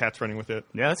 Yeah. Where Cat's running with it.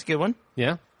 Yeah, that's a good one.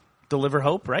 Yeah. Deliver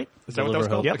Hope, right? Is that what that was Deliver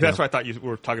called? Hope. Okay, that's why I thought you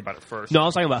were talking about it first. No, I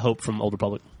was talking about Hope from Old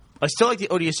Republic. I still like the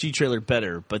ODST trailer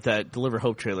better, but that Deliver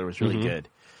Hope trailer was really good.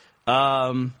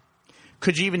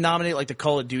 Could you even nominate like the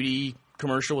Call of Duty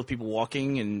commercial with people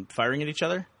walking and firing at each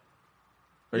other?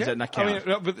 Or does that not count? I mean,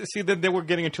 no, but see, then they were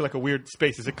getting into like a weird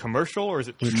space. Is it commercial or is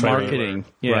it marketing.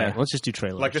 Yeah. Right. Let's just do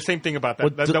trailers. Like the same thing about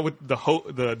that. That would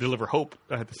the Deliver Hope.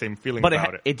 I had the same feeling But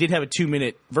about it. it did have a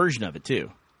 2-minute version of it, too.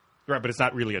 Right, but it's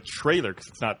not really a trailer because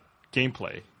it's not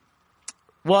gameplay.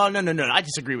 Well, no. I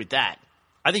disagree with that.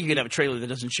 I think you could have a trailer that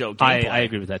doesn't show gameplay. I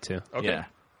agree with that too. Okay. Yeah.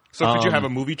 So could you have a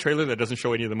movie trailer that doesn't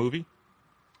show any of the movie?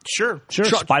 Sure. Sure.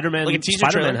 Spider-Man. Like a teaser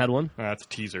Spider-Man trailer? had one. That's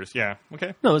teasers. Yeah.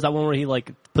 Okay. No, is that one where he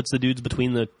like puts the dudes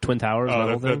between the twin towers?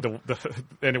 and that whole thing?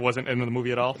 And it wasn't in the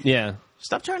movie at all. Yeah.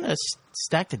 Stop trying to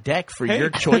stack the deck for your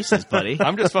choices, buddy.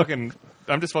 I'm just fucking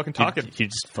talking. You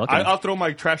just fucking. I'll throw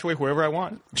my trash away wherever I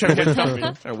want. Trying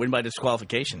to win by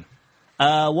disqualification.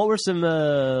 What were some?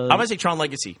 I'm going to say Tron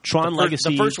Legacy. Tron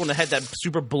Legacy. The first one that had that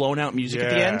super blown out music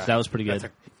at the Yeah. end. That was pretty good.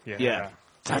 Yeah.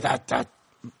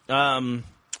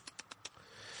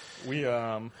 We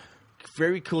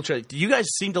Very cool trailer. You guys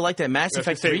seem to like that Mass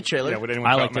Effect 3 trailer. Yeah. Would anyone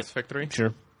I count liked Mass it. Effect 3?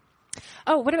 Sure.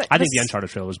 Oh, what about? I think the Uncharted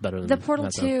trailer was better than the Portal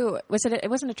that, though. 2. Was it? It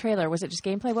wasn't a trailer. Was it just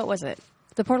gameplay? What was it?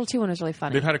 The Portal 2 one was really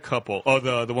funny. They've had a couple. Oh,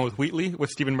 the one with Wheatley with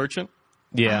Stephen Merchant.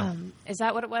 Yeah. Is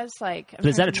that what it was? Like, But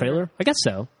is that a trailer? I guess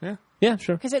so. Yeah. Yeah,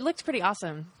 sure. Because it looked pretty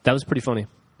awesome. That was pretty funny.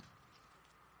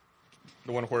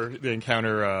 The one where they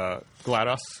encounter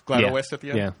GLaDOS Yeah. at the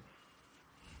end. Yeah.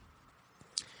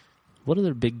 What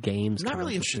other big games? I'm not coming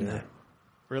really up this interested in year? that.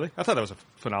 Really? I thought that was a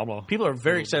phenomenal. People are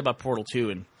very excited about Portal 2,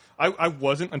 and I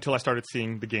wasn't until I started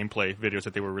seeing the gameplay videos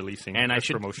that they were releasing. I as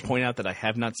should promotion. point out that I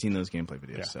have not seen those gameplay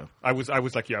videos. Yeah. So I was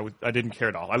like you. I didn't care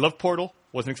at all. I love Portal.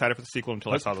 Wasn't excited for the sequel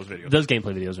until I saw those videos. Those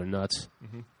gameplay videos are nuts.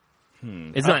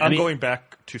 It's not. I'm I mean, going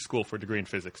back to school for a degree in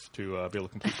physics to be able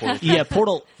to complete Portal. Yeah,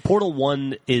 Portal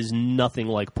 1 is nothing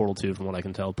like Portal 2 from what I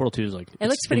can tell. Portal 2 is like It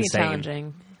looks pretty insane.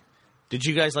 challenging. did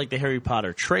you guys like the Harry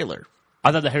Potter trailer?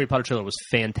 I thought the Harry Potter trailer was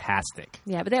fantastic.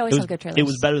 Yeah, but they always It was, have good trailers. it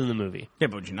was better than the movie. Yeah,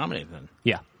 but would you nominate it then?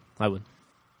 Yeah, I would.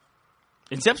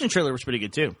 Inception trailer was pretty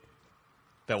good too.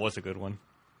 That was a good one.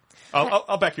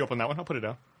 I'll back you up on that one. I'll put it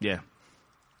down. Yeah.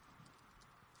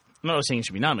 I'm not saying it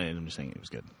should be nominated. I'm just saying it was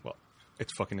good. Well,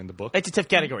 it's fucking in the book. It's a tough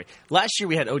category. Last year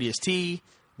we had ODST.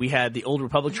 We had the Old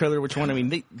Republic trailer, which one? I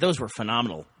mean, those were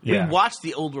phenomenal. Yeah. We watched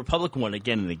the Old Republic one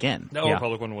again and again. The Yeah.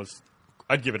 Republic one was.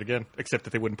 I'd give it again, except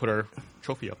that they wouldn't put our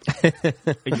trophy up.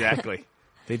 Exactly.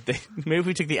 Maybe if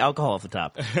we took the alcohol off the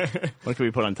top. What could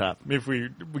we put on top? Maybe if we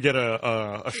get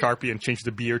a Sharpie and change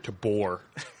the beer to boar.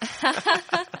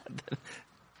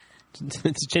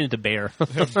 It's changed to bear.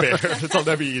 Bear.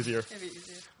 That'd be easier.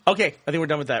 Okay, I think we're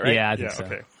done with that, right? Yeah, I Yeah. think so.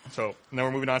 Okay. So now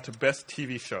we're moving on to best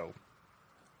TV show.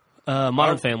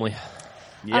 Modern Family.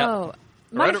 Yep. Oh,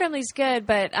 Modern Right- Family's good,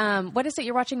 but what is it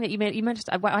you're watching that you mentioned?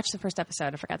 I watched the first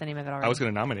episode. I forgot the name of it already. I was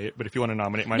going to nominate it, but if you want to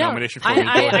nominate my no, nomination for me, go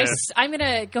ahead. I'm going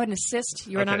to go ahead and assist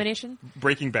your Okay. nomination.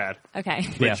 Breaking Bad, Okay.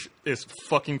 Yeah. which is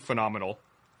fucking phenomenal.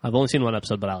 I've only seen one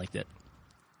episode, but I liked it.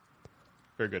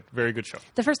 Very good. Very good show.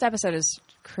 The first episode is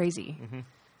crazy.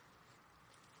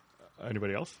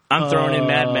 Anybody else? I'm throwing in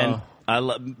Mad Men.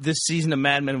 This season of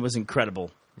Mad Men was incredible.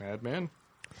 Mad Men.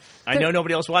 I know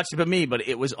nobody else watched it but me, but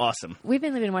it was awesome. We've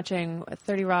been watching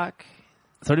 30 Rock.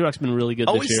 30 Rock's been really good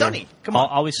Always this year. Sunny. Come on.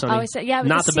 Always Sunny. Always Sunny. Yeah, but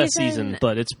Not this the best season- season,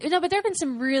 but it's... No, but there have been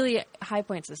some really high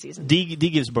points this season. D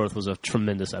Gives Birth was a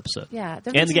tremendous episode. Yeah, there have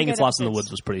been And The some Gang good Gets Lost in the episodes.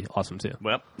 Woods was pretty awesome, too.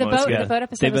 Well, The well, that's boat- good. the boat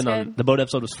episode They've was been on... good. The boat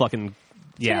episode was fucking...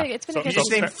 Yeah. It's been a So- good You just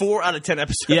so- named 4 out of 10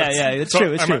 episodes. Yeah, it's So,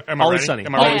 true. It's true. am I Always ready? Sunny.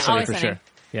 Am I Always ready? Sunny, Always for Sunny. sure.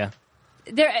 Yeah.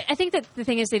 I think that the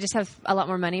thing is they just have a lot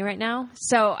more money right now.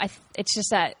 So it's just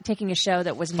that taking a show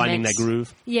that was Finding meant, that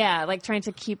groove. Yeah, like trying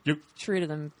to keep You true to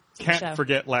them. Can't show.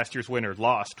 forget last year's winner,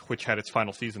 Lost, which had its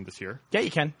final season this year. Yeah,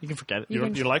 you can. You can forget it. You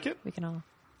can- like it? We can all.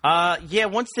 Yeah,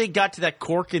 once they got to that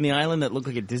cork in the island that looked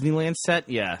like a Disneyland set,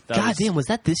 yeah. God damn, was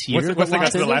that this year? Once they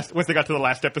got to the Lost? once they got to the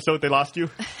last episode, they lost you.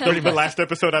 The last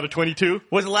episode out of 22.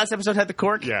 Was the last episode had the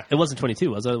cork? Yeah. It wasn't 22,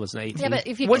 was it? It was 18. Yeah, but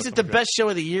if you Was it the best show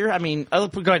of the year? I mean, I'll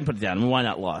go ahead and put it down. I mean, why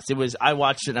not Lost? It was. I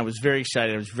watched it and I was very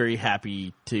excited. I was very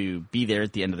happy to be there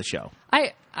at the end of the show.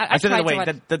 I said tried that to way.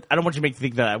 watch, That I don't want you to make you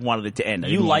think that I wanted it to end. I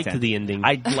You didn't want it liked to the end. ending.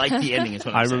 I liked the ending. Is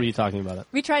what I I'm remember saying. you talking about it.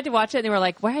 we tried to watch it and they were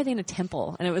like, "Why are they in a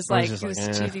temple?" And it was like just it was like, a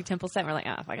eh. cheesy temple set. And we're like,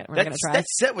 "Ah, fuck it, we're not That, gonna try." that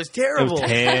set was It terrible. was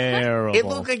terrible. It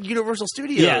looked like Universal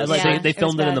Studios. Yeah, like Yeah, they it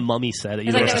filmed was it in bad. the Mummy set at It's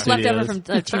like it Universal was left over Studios.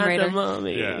 from Tomb Not Raider. the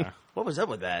Mummy. Yeah. What was up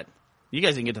with that? You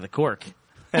guys didn't get to the cork.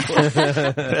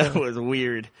 That was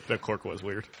weird. That cork was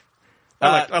weird.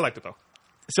 Uh, I liked it though.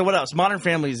 So what else? Modern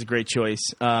Family is a great choice.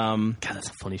 God, that's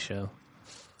a funny show.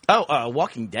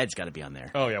 Walking Dead's got to be on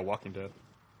there. Oh yeah, Walking Dead.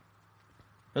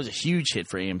 That was a huge hit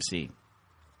for AMC.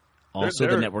 Also,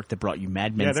 They're- the network that brought you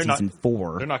Mad Men they're season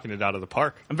 4. They're knocking it out of the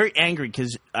park. I'm very angry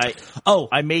because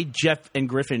I made Jeff and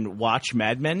Griffin watch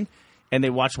Mad Men, and they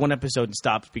watched one episode and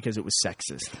stopped because it was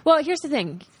sexist. Well, here's the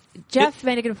thing. Jeff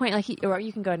made a good point. Or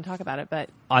you can go ahead and talk about it, but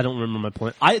I don't remember my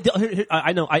point. I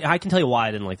know. I can tell you why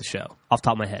I didn't like the show off the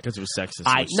top of my head. Because it was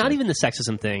sexist. Not even the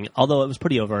sexism thing, although it was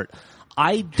pretty overt.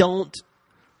 I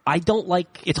don't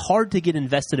like. It's hard to get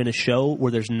invested in a show where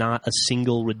there's not a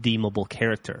single redeemable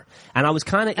character. And I was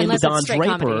kind of into Unless it's Don straight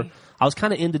Draper. comedy. I was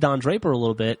kind of into Don Draper a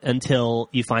little bit until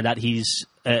you find out he's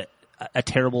a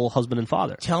terrible husband and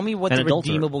father. Tell me what An the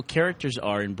adulterer. redeemable characters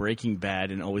are in Breaking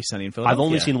Bad and Always Sunny in Philadelphia. I've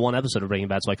only seen one episode of Breaking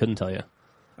Bad, so I couldn't tell you.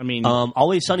 I mean,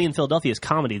 Always Sunny in Philadelphia is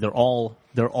comedy. They're all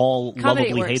Comedy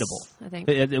lovably works, hateable. I think.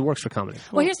 It works for comedy.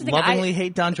 Well, here's the thing. lovingly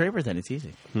hate Don Draper, then it's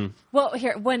easy. Well,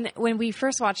 here when we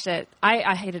first watched it,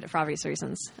 I hated it for obvious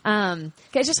reasons.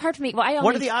 It's just hard for me. Well,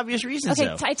 What are the obvious reasons, Okay,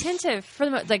 though? I tend to, for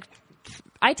the like,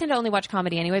 I tend to only watch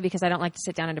comedy anyway because I don't like to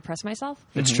sit down and depress myself.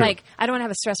 It's true. Like, I don't want to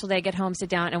have a stressful day, get home, sit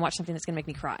down, and watch something that's going to make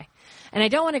me cry. And I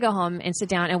don't want to go home and sit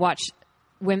down and watch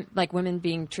women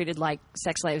being treated like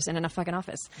sex slaves in a fucking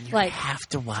office. You Like, have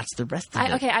to watch the rest of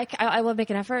it. I will make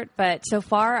an effort, but so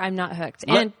far I'm not hooked.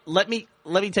 And Let me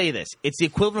tell you this. It's the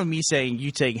equivalent of me saying,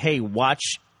 hey, watch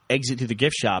Exit to the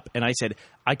Gift Shop. And I said,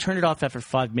 I turned it off after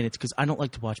 5 minutes because I don't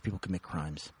like to watch people commit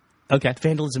crimes. Okay,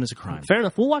 Vandalism is a crime. fair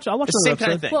enough. I'll watch It's the another same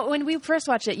kind of episode. thing. well, when we first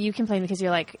watched it, you complained because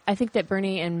you're like, I think that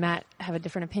Bernie and Matt have a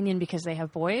different opinion because they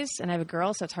have boys and I have a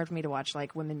girl, so it's hard for me to watch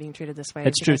like women being treated this way.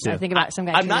 It's true, because I too. think about some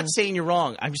guy. I'm not treating- saying you're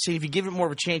wrong. I'm just saying if you give it more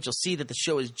of a chance, you'll see that the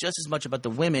show is just as much about the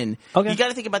women. Okay. You got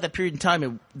to think about that period in time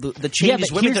and the Yeah, changes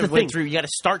but women here's have the went thing. through. You got to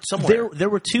start somewhere. There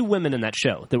were two women in that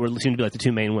show that seemed to be like the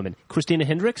two main women. Christina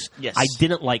Hendricks. Yes. I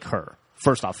didn't like her.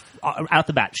 First off, out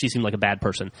the bat, she seemed like a bad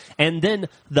person. And then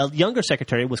the younger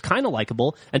secretary was kind of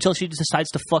likable until she just decides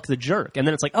to fuck the jerk. And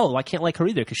then it's like, oh, I can't like her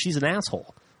either because she's an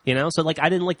asshole. You know? So, like, I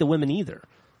didn't like the women either.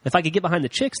 If I could get behind the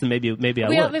chicks, then maybe I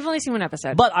would. We've only seen one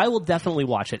episode. But I will definitely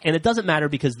watch it. And it doesn't matter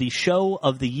because the show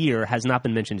of the year has not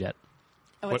been mentioned yet.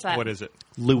 What's that? What is it?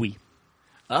 Louis.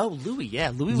 Oh, Louis,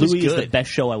 yeah. Louis was Louis good. is the best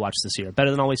show I watched this year.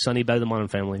 Better than Always Sunny, better than Modern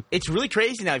Family. It's really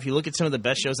crazy now. If you look at some of the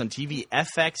best shows on TV,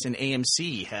 FX and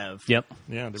AMC have. Yep.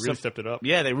 Yeah, they really stepped it up.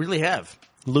 Yeah, they really have.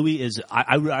 Louis is.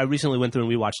 I recently went through and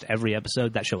we watched every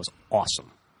episode. That show was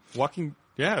awesome. Walking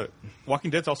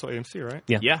Dead's also AMC, right?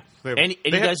 Yeah. Yeah. They have, And you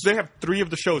they, have, guys, they have 3 of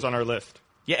the shows on our list.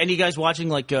 yeah, and you guys watching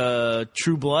like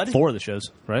True Blood? 4 of the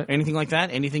shows, right? Anything like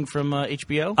that? Anything from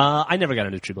HBO? I never got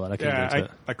into True Blood. I couldn't get into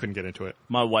it. I couldn't get into it.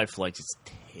 My wife likes it.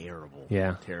 It's terrible.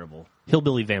 Yeah. Terrible.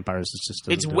 Hillbilly Vampires is just.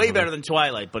 It's way better than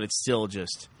Twilight, but it's still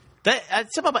just that.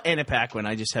 Something about Anna Paquin,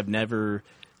 I just have never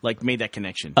like made that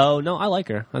connection. Oh no, I like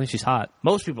her. I think she's hot.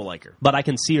 Most people like her. But I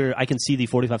can see her. I can see the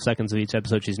 45 seconds of each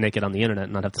episode she's naked on the internet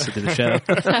and not have to sit through the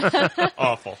show.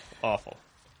 Awful.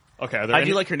 Okay, are there I any-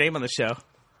 do like her name on the show,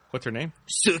 What's her name?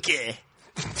 Suki.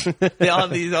 They all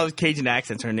have all these Cajun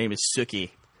accents. Her name is Suki,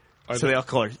 so they all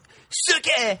call her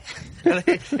Suki.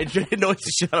 It annoys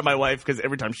the shit out of my wife because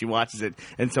every time she watches it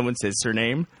and someone says her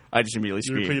name, I just immediately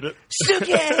You scream repeat it.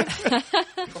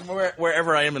 Suki from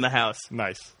wherever I am in the house.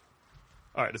 Nice.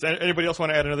 All right. Does anybody else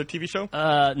want to add another TV show?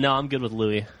 No, I'm good with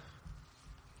Louis.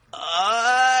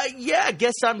 Yeah, I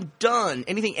guess I'm done.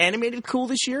 Anything animated cool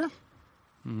this year?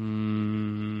 Where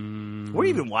do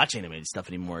you even watch animated stuff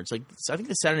anymore? It's like I think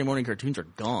the Saturday morning cartoons are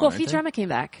gone. well, aren't they? Futurama came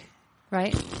back,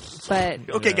 right? But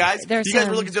Okay, guys, There's you guys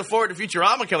were some- looking so forward to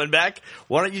Futurama coming back.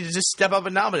 Why don't you just step up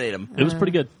and nominate him? It was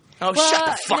pretty good. Oh, well, shut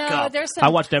the fuck no, up! There's some, I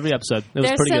watched every episode. It was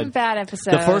there's pretty some good. bad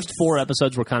episodes. The first 4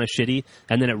 episodes were kind of shitty,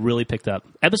 and then it really picked up.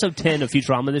 Episode 10 of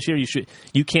Futurama this year,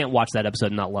 you can't watch that episode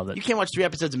and not love it. You can't watch 3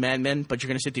 episodes of Mad Men, but you're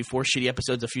going to sit through 4 shitty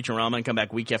episodes of Futurama and come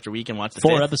back week after week and watch the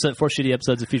 4 fifth. 4 shitty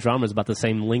episodes of Futurama is about the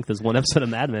same length as 1 episode of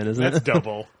Mad Men, isn't That's it?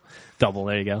 double. Double.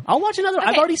 There you go. I'll watch another. I've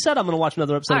Okay. already said I'm going to watch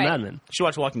another episode All of right. Mad Men. You should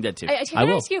watch Walking Dead too. Can I I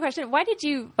will. ask you a question? Why did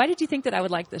you think that I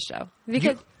would like this show?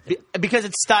 Because Because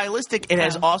it's stylistic, it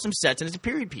has Yeah. awesome sets, and it's a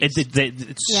period piece. It's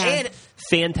Yeah. And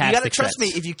fantastic. you got to trust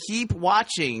sets. me. If you keep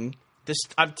watching this,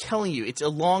 I'm telling you, it's a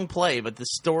long play, but the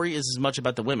story is as much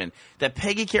about the women. That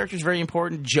Peggy character is very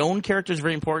important. Joan character is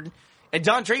very important. And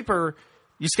Don Draper,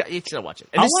 You just got to watch it.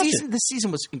 And I'll watch this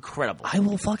season was incredible. I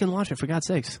will fucking watch it, for God's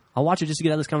sakes. I'll watch it just to get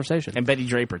out of this conversation. And Betty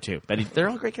Draper, too. They're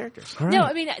all great characters. All right. No,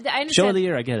 I mean, I understand. Show of the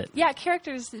year, I get it. Yeah,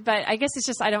 characters, but I guess it's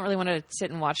just I don't really want to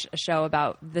sit and watch a show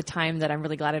about the time that I'm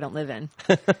really glad I don't live in.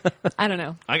 I don't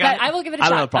know. I got but it. I will give it a I shot.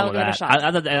 don't have a problem I will with give it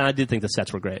a that. shot. And I did think the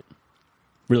sets were great.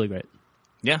 Really great.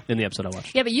 Yeah. In the episode I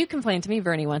watched. Yeah, but you complained to me,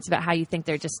 Bernie, once about how you think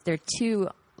they're too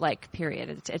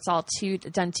period. It's all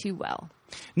done too well.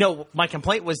 No, my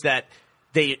complaint was that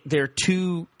they're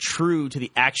too true to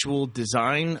the actual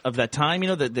design of that time,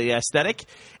 the aesthetic,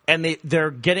 and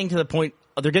they're getting to the point,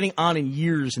 they're getting on in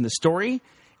years in the story,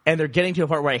 and they're getting to a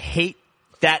part where I hate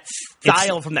that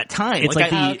style from that time. It's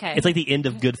like okay. it's like the end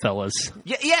of Goodfellas.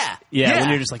 Yeah. When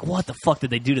you're just like, what the fuck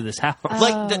did they do to this house?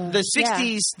 Like the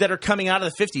 60s that are coming out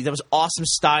of the 50s, that was awesome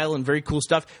style and very cool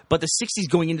stuff. But the 60s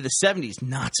going into the 70s,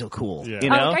 not so cool. Yeah.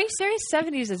 You know? Oh, are you serious?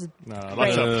 70s is Lots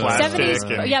great. of plastic.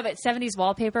 70s, and- yeah, but 70s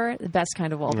wallpaper, the best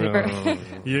kind of wallpaper.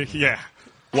 Yeah.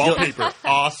 Wallpaper,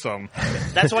 awesome.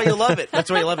 That's why you love it.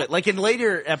 That's why you love it. Like in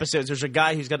later episodes, there's a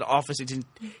guy who's got an office.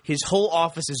 His whole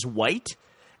office is white.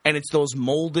 And it's those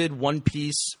molded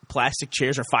one-piece plastic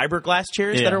chairs or fiberglass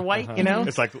chairs that are white,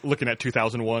 It's like looking at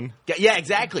 2001. Yeah,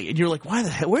 exactly. And you're like, why the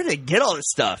hell? Where did they get all this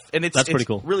stuff? And That's pretty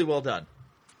cool. Really well done.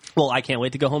 Well, I can't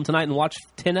wait to go home tonight and watch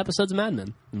 10 episodes of Mad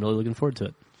Men. I'm really looking forward to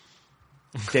it.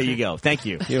 There you go. Thank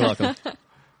you. You're welcome.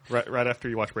 Right after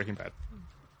you watch Breaking Bad.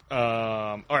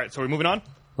 All right, so we're moving on.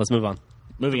 Let's move on.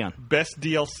 Moving on. Best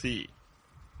DLC.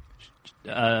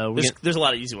 There's a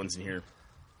lot of easy ones in here.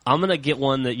 I'm going to get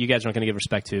one that you guys aren't going to give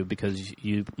respect to because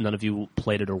none of you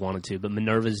played it or wanted to, but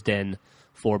Minerva's Den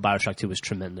for Bioshock 2 was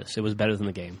tremendous. It was better than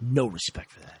the game. No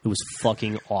respect for that. It was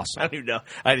fucking awesome. I don't even know.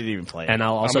 I didn't even play it. And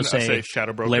I'll also I'm gonna say say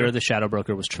Shadow Broker. Lair of the Shadow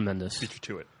Broker was tremendous Beat you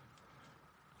to it.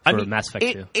 for Mass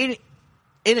Effect 2.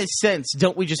 In a sense,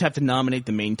 don't we just have to nominate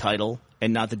the main title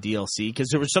and not the DLC? Because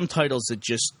there were some titles that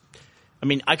just, I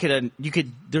mean,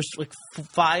 there's like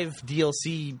 5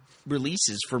 DLC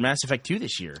releases for Mass Effect 2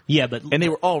 this year. Yeah, but And they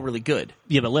were all really good.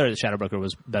 Lair of the Shadow Broker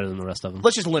was better than the rest of them.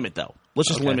 Let's just limit, though. Let's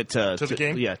just limit to the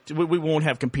game? Yeah, we won't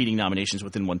have competing nominations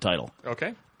within one title.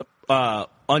 Okay.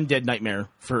 Undead Nightmare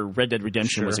for Red Dead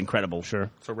Redemption was incredible.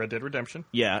 Sure. So Red Dead Redemption.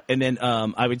 Yeah, and then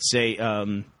I would say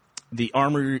the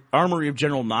Armory of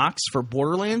General Knox for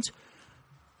Borderlands.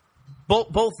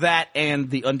 Both that and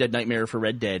the Undead Nightmare for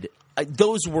Red Dead.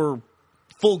 Those were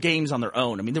full games on their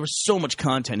own. I mean, there was so much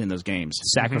content in those games.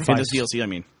 Sacrifice. In those DLC, I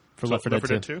mean. For Left 4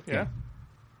 Dead 2. Yeah.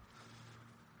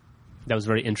 That was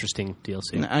very interesting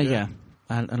DLC. Yeah.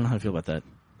 I don't know how to feel about that.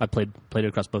 I played it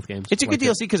across both games. It's a good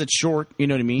DLC because it's short. You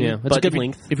know what I mean? Yeah, it's a good if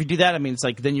length. If you do that, I mean, it's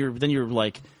like then you're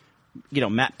like,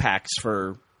 map packs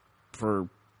for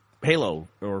Halo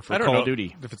or for I don't Call know of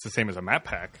Duty. if it's the same as a map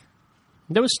pack.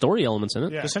 There was story elements in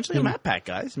it. Yeah. Essentially a map pack,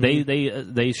 guys. I mean,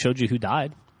 They showed you who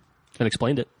died and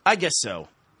explained it. I guess so.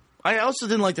 I also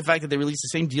didn't like the fact that they released the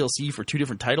same DLC for 2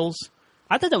 different titles.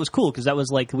 I thought that was cool because that was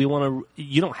like you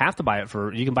don't have to buy it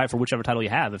you can buy it for whichever title you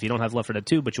have. If you don't have Left 4 Dead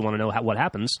 2, but you want to know what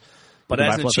happens. But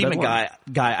as an achievement guy,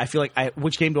 I feel like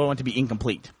which game do I want to be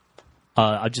incomplete?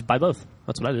 I just buy both.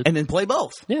 That's what I did. And then play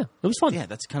both. Yeah, it was fun. Yeah,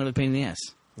 that's kind of a pain in the ass.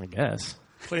 I guess.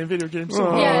 Playing video games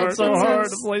Yeah, it's so hard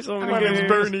to play so My name's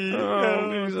Bernie.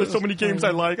 There's so many games I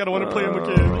like. I don't want to play them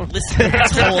again. Listen,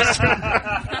 assholes.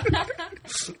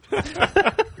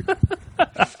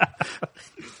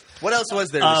 What else was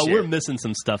there this year? We're missing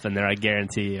some stuff in there, I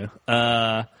guarantee you.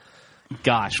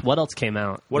 Gosh, what else came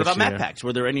out? What this about map year? packs?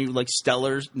 Were there any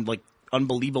stellars,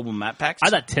 unbelievable map packs?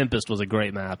 I thought Tempest was a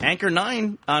great map. Anchor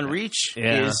 9 on Reach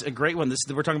is a great one.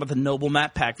 We're talking about the Noble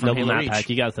map pack from Noble Halo map Reach. pack.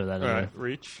 You got to throw that in All there. right,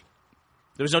 Reach.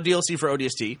 There was no DLC for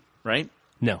ODST, right?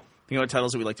 No. Think about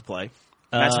titles that we like to play.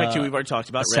 Mass Effect 2 we've already talked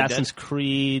about. Assassin's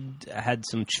Creed had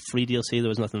some free DLC. There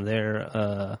was nothing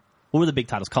there. What were the big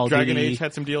titles? Call of Dragon Duty. Age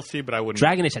had some DLC, but I wouldn't.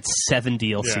 Dragon Age had 7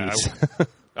 DLCs.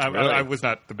 Yeah, I was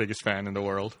not the biggest fan in the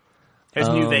world. Has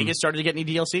New Vegas started to get any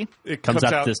DLC? It Comes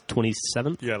out this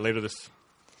 27th. Yeah, later this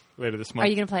month. Are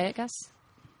you going to play it, Gus?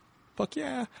 Fuck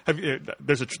yeah!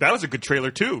 That was a good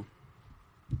trailer too.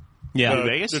 Yeah. New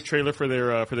Vegas? The trailer for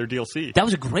their DLC. That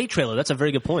was a great trailer. That's a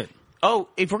very good point. Oh,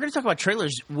 if we're going to talk about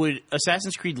trailers, would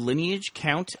Assassin's Creed Lineage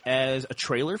count as a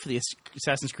trailer for the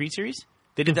Assassin's Creed series?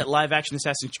 They did that live-action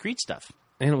Assassin's Creed stuff.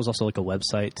 And it was also like a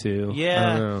website, too. Yeah.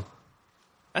 I don't know.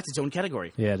 That's its own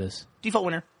category. Yeah, it is. Default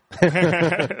winner.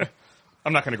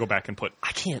 I'm not going to go back and put.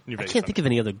 I can't New Vegas think of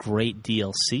any other great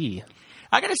DLC.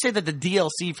 I got to say that the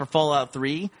DLC for Fallout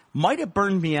 3 might have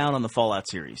burned me out on the Fallout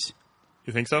series.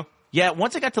 You think so? Yeah,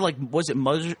 once I got to, was it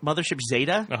Mothership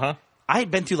Zeta? Uh huh. I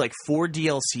had been through 4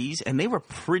 DLCs, and they were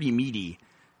pretty meaty.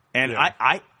 And Yeah.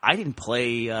 I didn't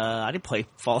play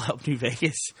Fallout New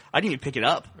Vegas. I didn't even pick it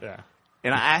up. Yeah.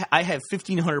 And I have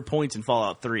 1,500 points in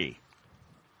Fallout 3.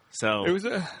 So It was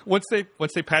once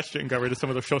they patched it and got rid of some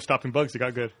of those show-stopping bugs, it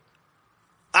got good.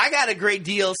 I got a great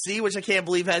DLC, which I can't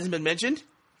believe hasn't been mentioned.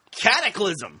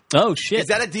 Cataclysm. Oh shit! Is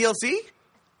that a DLC?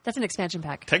 That's an expansion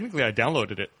pack. Technically, I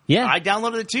downloaded it. yeah, I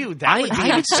downloaded it too. That would be I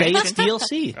an would say it's expansion.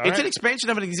 DLC. It's right. an expansion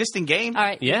of an existing game. All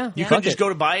right. Yeah, You fuck couldn't just it. go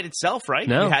to buy it itself, right?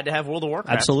 No. You had to have World of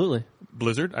Warcraft. Absolutely.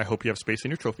 Blizzard, I hope you have space in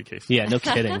your trophy case. Yeah, no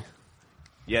kidding.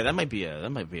 Yeah, that might be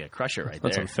a crusher right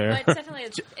That's there. unfair. But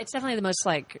it's definitely the most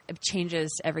like it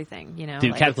changes everything. You know,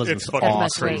 Dude, like, Cataclysm's It's fucking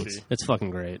Awesome. crazy. It's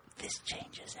fucking great. This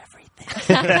changes everything.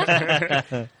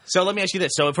 So let me ask you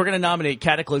this. So if we're going to nominate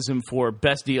Cataclysm for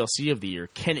Best DLC of the Year,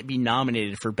 can it be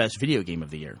nominated for Best Video Game of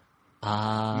the Year?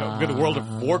 No, the World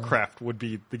of Warcraft would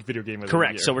be the video game of the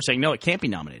Correct. year. So we're saying no, it can't be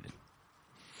nominated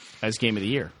as Game of the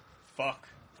Year. Fuck.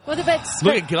 well, the bets.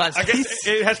 Look at Gus. I guess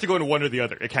it has to go into one or the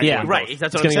other. It can't Yeah, go in right. both.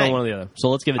 That's It's what I'm going to go saying. one or the other. So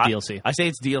let's give it DLC. I say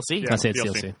it's DLC. Yeah. I say it's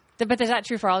DLC. DLC. But is that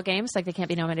true for all games? Like they can't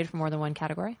be nominated for more than one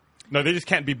category? No, they just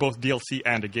can't be both DLC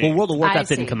and a game. Well, World of Warcraft I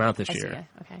see. didn't come out this I see, year, yeah.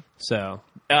 Okay. so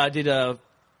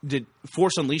Did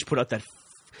Force Unleashed put out that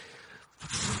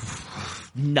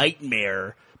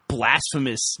nightmare,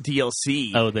 blasphemous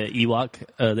DLC? oh, the Ewok,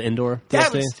 the indoor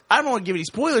That DLC. was, I don't want to give any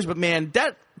spoilers, but man,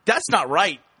 that's not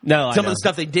right. No, I Some know. of the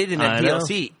stuff they did in that I know.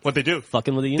 DLC. What they do?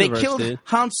 Fucking with the They universe, killed dude.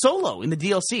 Han Solo in the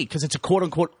DLC because it's a quote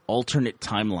unquote alternate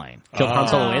timeline. Killed Han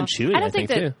Solo Oh. and Chewie. I don't think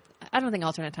that. too. I don't think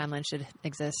alternate timeline should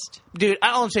exist. Dude,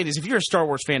 all I'm saying is if you're a Star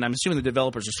Wars fan, I'm assuming the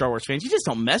developers are Star Wars fans, you just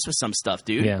don't mess with some stuff,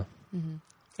 dude. Yeah.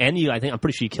 And I'm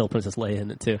pretty sure you killed Princess Leia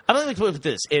in it too. I don't think we put with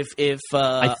this. If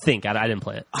I think I didn't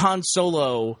play it. Han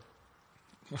Solo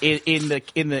in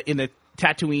the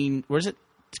Tatooine, where is it?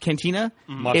 Cantina?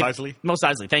 Mos If- Eisley? Mos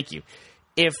Eisley, thank you.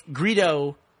 If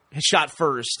Greedo shot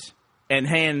first and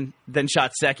Han then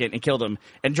shot second and killed him,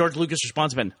 and George Lucas'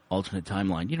 response had been alternate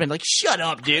timeline, you'd been like, "Shut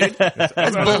up, dude! That's I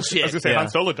was bullshit." going to say Yeah. Han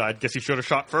Solo died. Guess he should have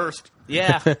shot first.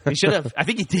 Yeah, he should have. I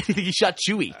think he did. I think he shot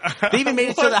Chewie. They even made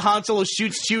it so that Han Solo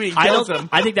shoots Chewie and kills him.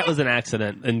 I think that was an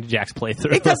accident in Jack's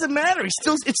playthrough. It doesn't matter.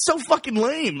 It's so fucking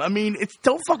lame. I mean,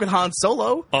 don't fuck with Han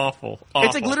Solo. Awful.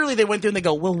 It's like literally they went through and they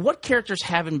go, well, what characters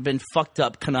haven't been fucked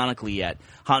up canonically yet?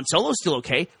 Han Solo's still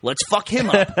okay. Let's fuck him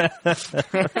up. I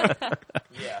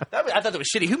thought that was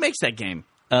shitty. Who makes that game?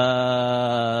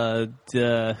 I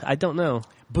don't know.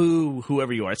 Boo,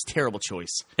 whoever you are. It's a terrible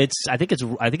choice. I think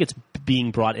it's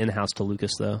being brought in house to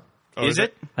Lucas though. Oh, is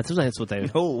it? I think that's what they.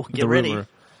 No, the get ready. rumor.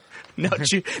 Now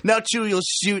Chewie will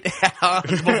shoot at Han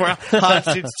before Han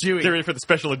shoots Chewie. Get ready for the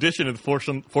special edition of the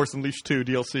Force Unleashed 2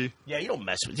 DLC. Yeah, you don't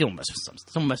mess with some.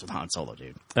 Don't mess with Han Solo,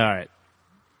 dude. All right.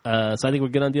 So I think we're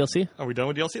good on DLC. Are we done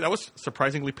with DLC? That was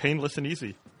surprisingly painless and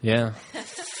easy. Yeah.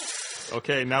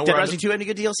 Okay, now Dead we're on Rising 2 any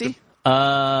good DLC?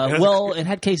 Well, it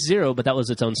had Case Zero, but that was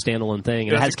its own standalone thing.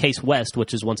 And it It has has Case West,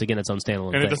 which is once again its own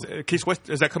standalone And thing. Case West,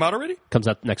 has that come out already? Comes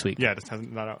out next week. Yeah, it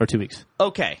hasn't not out. Or 2 weeks.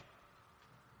 Okay.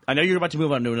 I know you're about to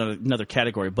move on to another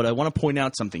category, but I want to point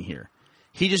out something here.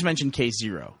 He just mentioned Case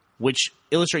Zero, which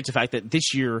illustrates the fact that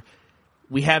this year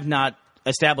we have not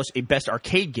established a best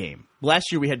arcade game.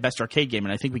 Last year we had best arcade game,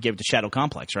 and I think we gave it to Shadow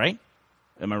Complex, right?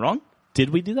 Am I wrong?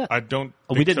 Did we do that? I don't.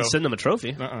 we think didn't so. send them a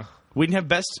trophy. Uh-uh. We didn't have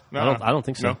best No. I don't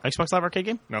think so. No. Xbox Live arcade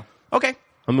game? No. Okay.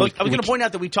 I mean, Look, I was we- going to point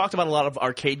out that we talked about a lot of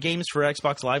arcade games for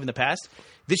Xbox Live in the past.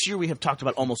 This year we have talked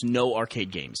about almost no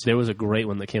arcade games. There was a great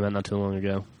one that came out not too long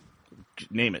ago.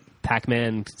 Name it.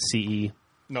 Pac-Man CE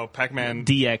No, Pac-Man.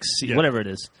 DX, Yeah. whatever it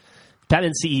is.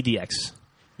 Pac-Man CE DX.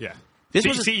 Yeah. This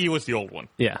was a- CE was the old one.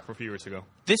 Yeah. From a few years ago.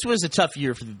 This was a tough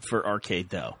year for arcade,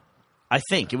 though. I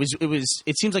think it was.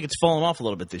 It seems like it's fallen off a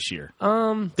little bit this year.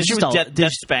 This year was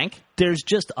Death Spank. There's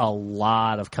just a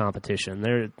lot of competition.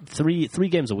 There three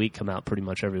games a week come out pretty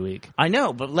much every week. I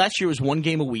know, but last year was one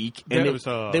game a week, and Yeah, it was,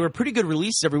 they were pretty good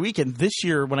releases every week. And this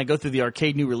year, when I go through the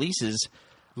arcade new releases,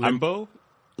 Limbo.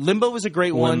 Limbo was a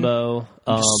great one. Limbo,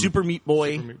 Super Meat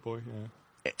Boy, Meat Boy.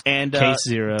 Yeah. and Case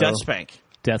Zero. Death Spank.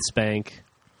 Death Spank.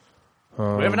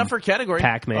 We have enough for a category.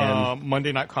 Pac-Man.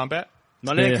 Monday Night Combat.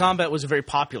 Monday Night Yeah. Combat was a very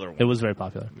popular one. It was very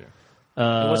popular. Yeah.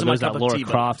 It wasn't there my was cup that of Lara tea,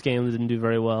 but Croft game that didn't do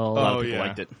very well. a lot Oh, of people yeah.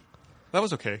 liked it. That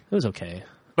was okay. It was okay.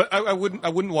 But I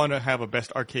wouldn't want to have a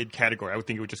best arcade category. I would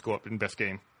think it would just go up in best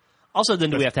game. Also, then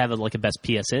do we have to have a best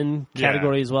PSN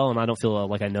category Yeah. as well? And I don't feel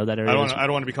like I know that area. I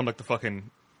don't want to become like the fucking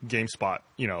GameSpot,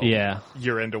 Yeah.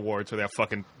 year-end awards where they have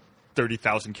fucking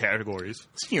 30,000 categories.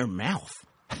 What's in your mouth?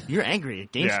 You're angry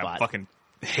at Yeah, GameSpot. fucking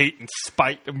hate and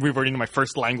spite. I'm reverting to my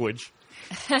first language.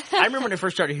 I remember when I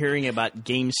first started hearing about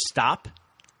GameStop.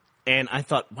 And I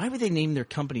thought, why would they name their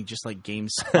company just like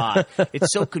GameSpot?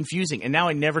 It's so confusing. And now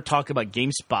I never talk about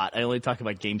GameSpot. I only talk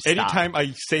about GameStop. Anytime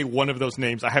I say one of those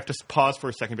names, I have to pause for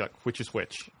a second and be like, which is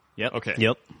which? Yep. Okay.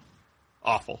 Yep.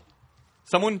 Awful.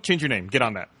 Someone change your name. Get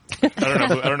on that.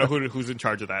 I don't know who's in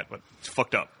charge of that, but it's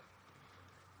fucked up.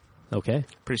 Okay.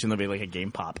 Pretty soon there'll be like a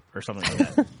Game Pop or something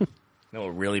like that. That will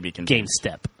really be confusing. Game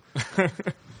Step.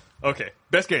 Okay.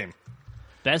 Best game.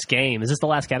 Best game. Is this the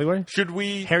last category? Should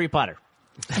we... Harry Potter.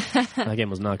 That game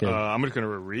was not good. I'm just going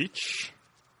to reach.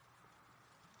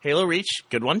 Halo Reach.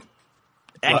 Good one.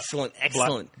 Excellent.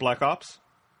 Excellent. Black Ops.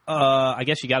 I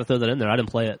guess you got to throw that in there. I didn't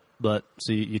play it, but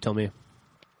so you tell me.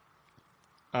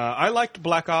 I liked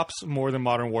Black Ops more than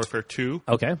Modern Warfare 2,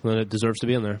 Okay, then it deserves to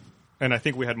be in there. and I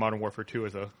think we had Modern Warfare 2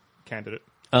 as a candidate.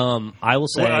 I will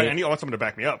say Well, I want someone to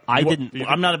back me up. I didn't. You-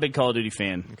 I'm not a big Call of Duty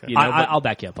fan. Okay. You know, but- I'll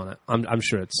back you up on it. I'm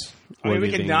sure it's. I mean, worthy we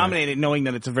of can being in there. nominate it knowing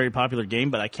that it's a very popular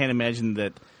game, but I can't imagine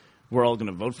that we're all going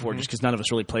to vote for it just because none of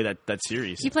us really play that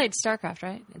series. You played StarCraft,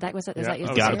 right? That was it. Is Yeah. that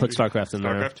your Oh, Got to series? put StarCraft in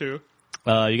StarCraft 2.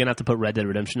 there. You're gonna have to put Red Dead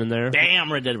Redemption in there.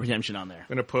 Damn, Red Dead Redemption on there.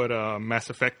 I'm going to put Mass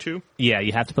Effect 2. Yeah,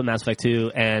 you have to put Mass Effect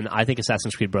 2, and I think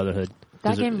Assassin's Creed Brotherhood.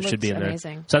 That game should looks be in there.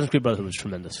 amazing. Assassin's Creed Brotherhood was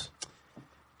tremendous.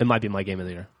 It might be my game of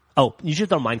the year. Oh, you should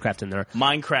throw Minecraft in there.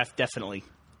 Minecraft, definitely.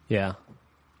 Yeah.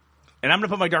 And I'm going to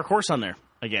put my Dark Horse on there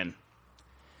again.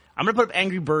 I'm going to put up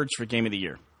Angry Birds for Game of the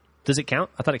Year. Does it count?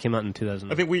 I thought it came out in 2000.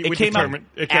 I think we It came out determined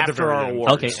it at the after very our end.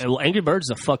 awards. Okay, well, Angry Birds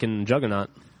is a fucking juggernaut.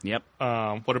 Yep.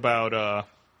 What about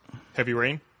Heavy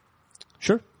Rain?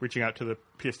 Sure. Reaching out to the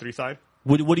PS3 side.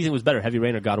 What do you think was better, Heavy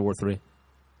Rain or God of War 3?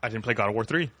 I didn't play God of War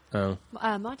 3. Oh,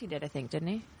 Monty did, I think, didn't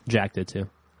he? Jack did too.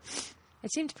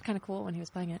 It seemed kind of cool when he was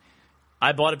playing it.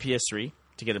 I bought a PS3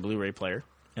 to get a Blu-ray player,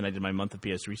 and I did my month of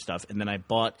PS3 stuff. And then I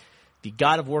bought the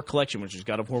God of War collection, which is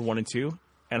God of War 1 and 2.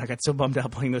 And I got so bummed out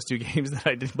playing those two games that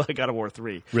I didn't buy God of War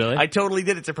 3. Really? I totally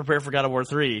did it to prepare for God of War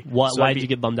 3. Why So did you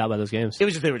get bummed out by those games? It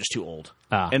was just they were just too old.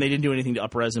 Ah. And they didn't do anything to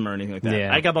up-res them or anything like that.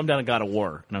 Yeah. I got bummed out on God of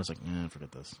War, and I was like,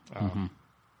 forget this.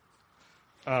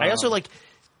 I also like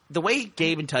the way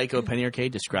Gabe and Tycho at Penny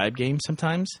Arcade describe games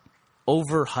sometimes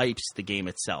overhypes the game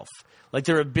itself. Like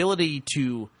their ability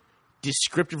to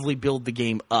descriptively build the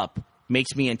game up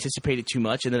makes me anticipate it too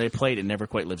much, and then I play it and never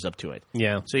quite lives up to it.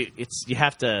 Yeah. So you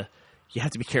have to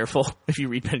be careful if you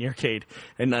read Penny Arcade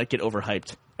and not get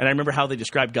overhyped. And I remember how they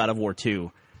described God of War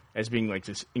 2 as being like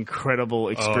this incredible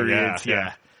experience.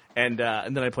 yeah. And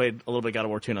then I played a little bit of God of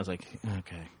War 2, and I was like,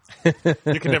 okay.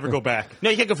 You can never go back. No,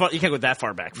 you can't go that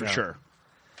far back for No. sure.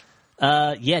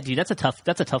 Yeah, dude, that's a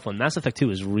tough one. Mass Effect 2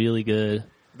 is really good.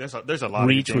 There's a lot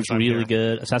Reach of was games on really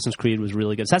here. good. Assassin's Creed was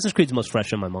really good. Assassin's Creed's the most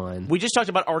fresh in my mind. We just talked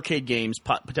about arcade games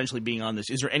potentially being on this.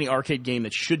 Is there any arcade game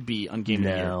that should be on Game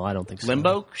of the Year? No, I don't think so.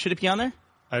 Limbo, should it be on there?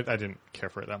 I didn't care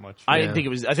for it that much. I Yeah. didn't think it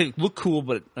was. I think it looked cool,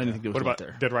 but I didn't think it was What about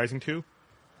there. Dead Rising 2?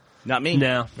 Not me.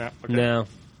 No. No, okay. No.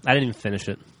 I didn't even finish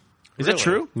it. Is that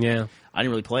true? Yeah. I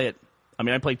didn't really play it. I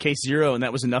mean, I played Case Zero, and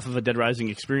that was enough of a Dead Rising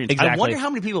experience. I Exactly. wonder how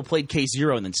many people played Case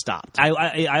Zero and then stopped.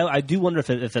 I do wonder if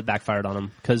it backfired on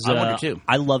him because I wonder, too.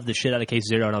 I loved the shit out of Case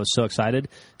Zero and I was so excited,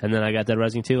 and then I got Dead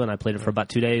Rising 2 and I played it for about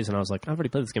 2 days and I was like, I've already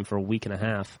played this game for a week and a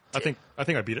half. I think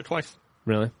I beat it twice.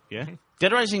 Really? Yeah.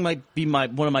 Dead Rising might be one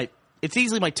of my. It's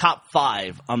easily my top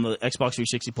 5 on the Xbox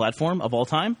 360 platform of all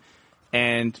time,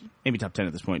 and maybe top 10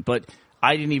 at this point. But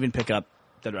I didn't even pick up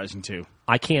Dead Rising 2.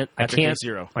 I can't Case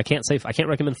Zero. I can't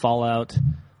recommend Fallout.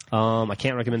 I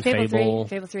can't recommend Fable. 3.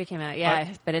 Fable 3 came out,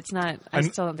 yeah, but it's not. I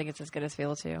still don't think it's as good as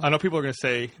Fable 2. I know people are going to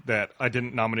say that I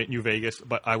didn't nominate New Vegas,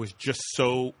 but I was just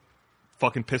so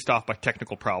fucking pissed off by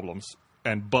technical problems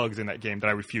and bugs in that game that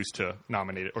I refused to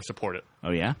nominate it or support it.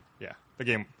 Oh yeah. Yeah, the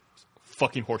game was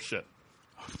fucking horseshit.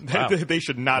 Wow. They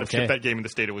should not have Okay. shipped that game in the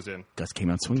state it was in. Gus came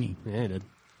out swinging. Yeah, it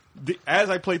did. As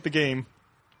I played the game,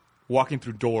 walking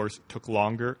through doors took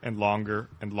longer and longer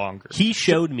and longer. He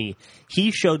showed me.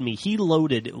 He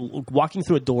loaded. Walking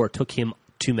through a door took him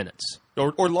 2 minutes.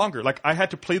 Or longer. Like, I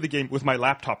had to play the game with my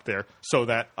laptop there so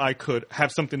that I could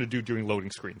have something to do during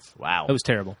loading screens. Wow. It was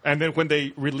terrible. And then when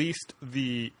they released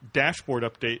the dashboard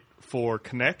update for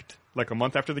Kinect, like a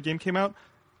month after the game came out,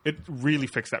 it really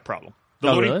fixed that problem. The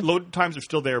Oh, really? load times are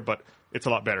still there, but it's a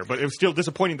lot better. But it was still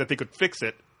disappointing that they could fix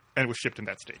it and it was shipped in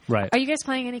that state. Right. Are you guys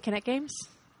playing any Kinect games?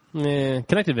 Yeah,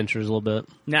 Connected Ventures a little bit.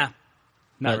 Nah,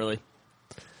 not But, really.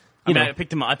 you know. I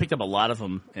picked up a lot of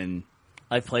them, and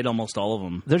I've played almost all of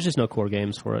them. There's just no core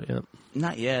games for it yet.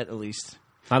 Not yet, at least.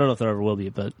 I don't know if there ever will be,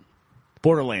 but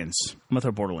Borderlands. I'm gonna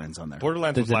throw Borderlands on there.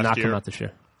 Borderlands they was did last not year. come out this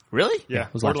year. Really? Yeah,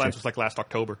 it was last Borderlands year. was like last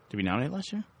October. Did we nominate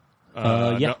last year?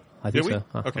 Yeah, No. I think Did we? so.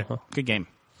 Okay. Good game.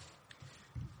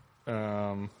 We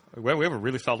have a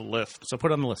really solid list. So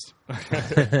put it on the list.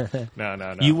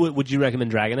 No. Would you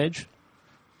recommend Dragon Age?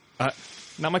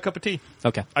 Not my cup of tea.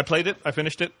 Okay. I played it. I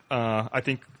finished it. I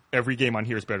think every game on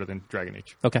here is better than Dragon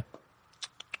Age. Okay.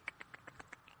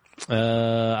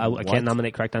 I can't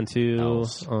nominate Crackdown 2.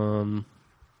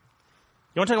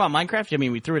 You want to talk about Minecraft? I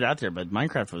mean, we threw it out there, but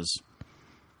Minecraft was a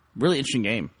really interesting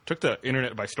game. Took the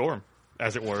internet by storm,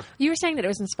 as it were. You were saying that it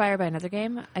was inspired by another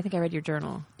game? I think I read your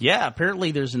journal. Yeah,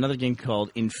 apparently there's another game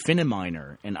called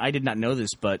Infiniminer, and I did not know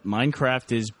this, but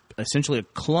Minecraft is essentially a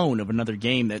clone of another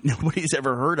game that nobody's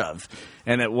ever heard of,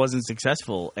 and that wasn't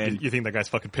successful. And You think that guy's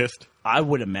fucking pissed? I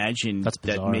would imagine That's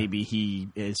that bizarre. maybe he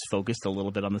is focused a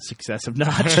little bit on the success of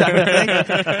Notch. I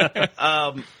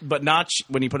would think. But Notch,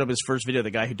 when he put up his first video, the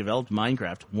guy who developed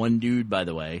Minecraft, one dude, by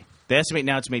the way, they estimate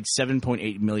now it's made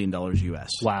 $7.8 million US.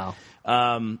 Wow.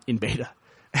 In beta.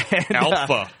 And,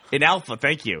 Alpha. In alpha,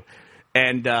 thank you.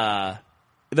 And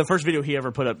the first video he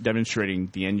ever put up demonstrating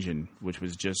the engine, which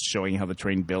was just showing how the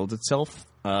train builds itself,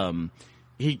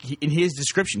 he in his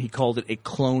description, he called it a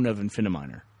clone of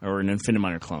Infiniminer, or an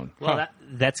Infiniminer clone. Well,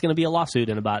 that's going to be a lawsuit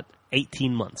in about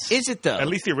 18 months. Is it, though? At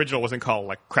least the original wasn't called,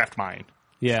 like, Craft Mine.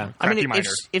 Yeah. I mean, Crafty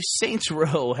if Saints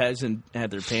Row hasn't had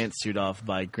their pants sued off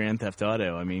by Grand Theft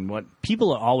Auto, I mean, what?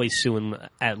 People are always suing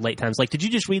at late times. Like, did you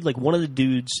just read, like, one of the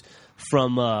dudes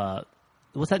from,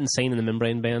 what's that Insane in the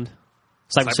Membrane band?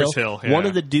 Cypress Hill, yeah. One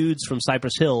of the dudes from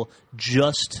Cypress Hill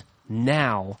just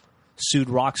now sued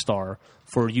Rockstar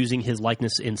for using his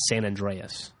likeness in San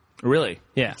Andreas. Really?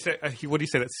 Yeah. What do you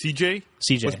say? That CJ?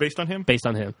 CJ. Was based on him? Based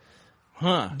on him.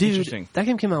 Huh. Dude, Interesting. that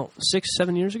game came out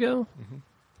 6-7 years ago?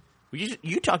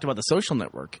 You talked about the Social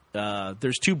Network.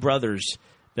 There's two brothers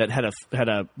that had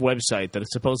a website that is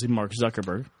supposedly Mark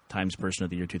Zuckerberg, Times Person of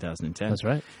the Year 2010. That's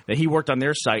right. That he worked on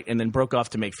their site and then broke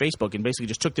off to make Facebook and basically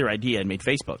just took their idea and made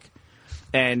Facebook.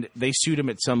 And they sued him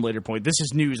at some later point. This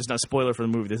is news. It's not a spoiler for the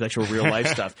movie. This is actual real life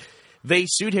stuff. They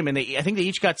sued him, and I think they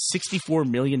each got $64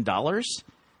 million.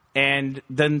 And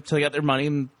then so they got their money,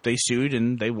 and they sued,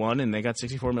 and they won, and they got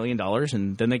 $64 million.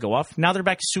 And then they go off. Now they're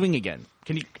back suing again.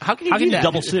 How can you do that?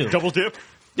 double sue? Double dip?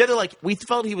 Yeah, they're like, we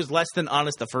felt he was less than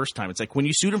honest the first time. It's like, when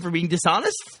you sued him for being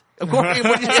dishonest? Of course.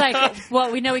 It's like,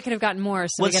 well, we know we could have gotten more,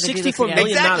 so Well, we got to do this 64 again.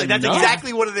 million Exactly. not That's enough.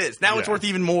 exactly what it is. Now it's Yeah. worth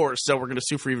even more, so we're going to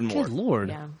sue for even more. Good Lord.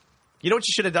 Yeah. You know what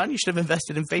you should have done? You should have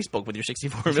invested in Facebook with your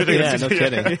 $64 million. Yeah, no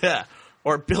kidding. Yeah.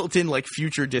 Or built in, like,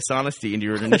 future dishonesty into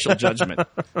your initial judgment.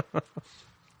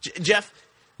 Jeff,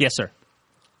 Yes, sir.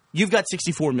 you've got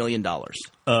 $64 million.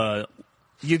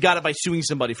 You got it by suing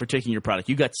somebody for taking your product.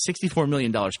 You got $64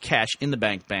 million cash in the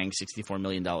bank, bang, $64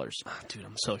 million. Dude,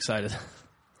 I'm so excited.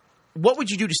 What would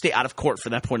you do to stay out of court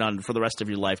from that point on for the rest of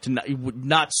your life? You would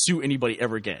not sue anybody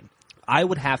ever again. I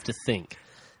would have to think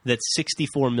that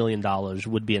 $64 million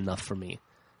would be enough for me.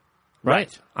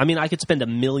 Right? I mean, I could spend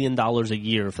 $1 million a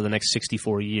year for the next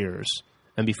 64 years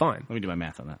and be fine. Let me do my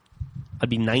math on that. I'd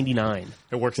be 99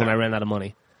 It works when out. I ran out of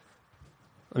money.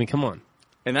 I mean, come on.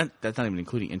 And that's not even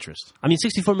including interest. I mean,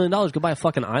 $64 million, go buy a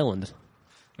fucking island.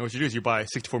 And what you do is you buy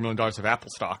 $64 million of Apple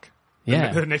stock. Yeah.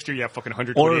 And the next year you have fucking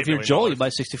 $128 Or if you're million. Joel, you buy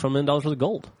 $64 million worth of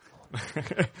gold.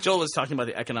 Joel was talking about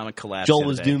the economic collapse. Joel the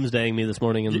was other day. doomsdaying me this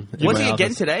morning. In Was my he again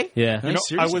office. today? Yeah. You know,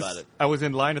 serious about it. I was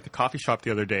in line at the coffee shop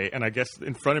the other day, and I guess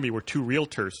in front of me were two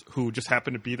realtors who just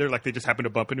happened to be there. Like, they just happened to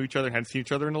bump into each other and hadn't seen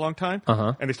each other in a long time.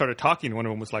 Uh-huh. And they started talking. One of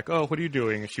them was like, "Oh, what are you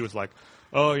doing?" And she was like,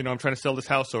 "Oh, I'm trying to sell this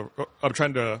house. I'm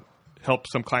trying to help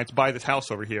some clients buy this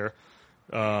house over here.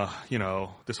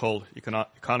 This whole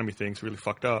economy thing's really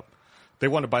fucked up. They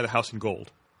want to buy the house in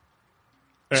gold."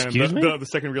 And Excuse me? the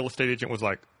second real estate agent was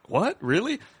like, "What?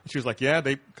 Really?" And she was like, "Yeah,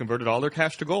 they converted all their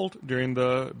cash to gold during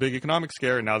the big economic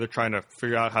scare, and now they're trying to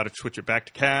figure out how to switch it back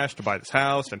to cash to buy this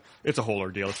house, and it's a whole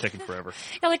ordeal. It's taking forever."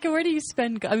 Yeah, like, where do you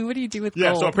spend? I mean, what do you do with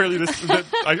Yeah, gold? so apparently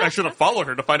I should have followed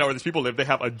her to find out where these people live. They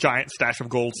have a giant stash of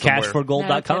gold somewhere.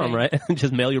 Cashforgold.com, No right?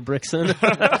 Just mail your bricks in.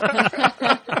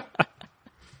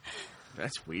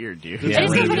 That's weird, dude. Yeah.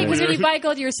 It's so really funny because when weird. you buy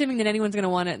gold, you're assuming that anyone's going to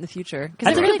want it in the future. Because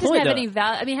That's it a really good doesn't point, have though. any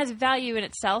value. I mean, it has value in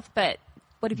itself, but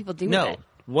what do people do with No. it?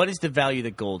 What is the value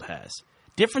that gold has?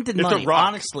 Different than It's money, a rock.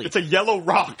 honestly. It's a yellow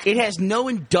rock. It has no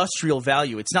industrial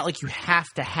value. It's not like you have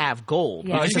to have gold.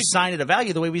 Yeah. You just You can- assign it a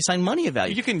value the way we assign money a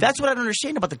value. You can- That's what I don't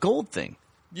understand about the gold thing.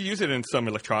 You use it in some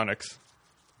electronics.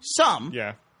 Some.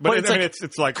 Yeah. But But it's I mean, like,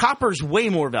 it's like copper's way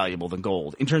more valuable than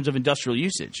gold in terms of industrial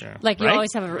usage. Yeah. Like, you Right?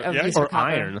 always have a Yeah, use or for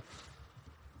copper. iron.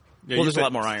 Yeah, Well, use there's a that-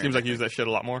 lot more iron. Seems like you use that shit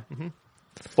a lot more. Mm-hmm.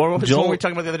 Or what was the Joel- one we were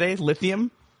talking about the other day? Lithium?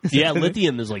 Yeah,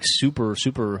 lithium is like super Or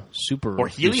helium.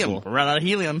 useful. We're running out of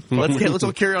helium. Let's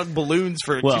all carry on balloons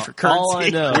for currency. All I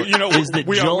know is that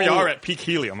we Joel, are at peak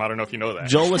helium. I don't know if you know that.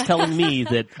 Joel was telling me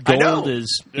that I know. gold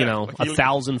is, like helium.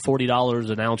 $1,040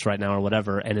 an ounce right now or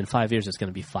whatever, and in 5 years it's going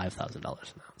to be $5,000 an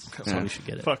ounce. So we should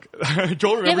get it. Fuck.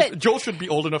 Joel remembers. but- Joel should be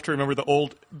old enough to remember the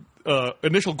old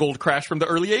initial gold crash from the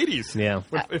early 80s. Yeah.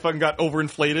 If I got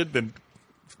overinflated, then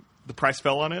the price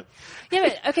fell on it.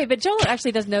 Yeah, but Joel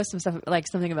actually does know some stuff, like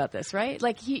something about this, right?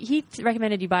 Like he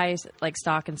recommended you buy like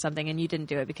stock in something, and you didn't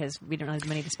do it because we didn't really have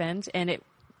money to spend, and it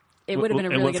would have been a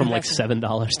really It went good from like investment.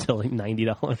 $7 to like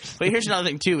 $90. But here's another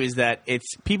thing too: is that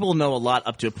it's people know a lot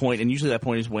up to a point, and usually that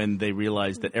point is when they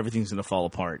realize that everything's going to fall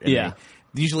apart. And Yeah.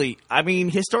 usually, I mean,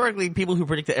 historically, people who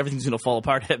predict that everything's going to fall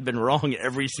apart have been wrong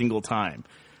every single time.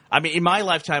 I mean, in my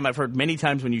lifetime, I've heard many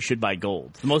times when you should buy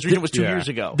gold. The most recent was 2 years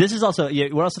ago. This is also,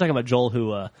 we're also talking about Joel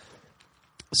who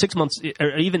 6 months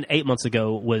or even 8 months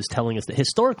ago was telling us that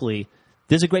historically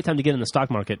this is a great time to get in the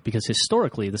stock market because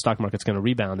historically the stock market's going to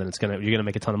rebound and you're going to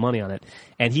make a ton of money on it.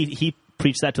 And he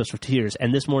preached that to us for 2 years.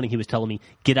 And this morning he was telling me,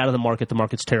 get out of the market. The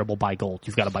market's terrible. Buy gold.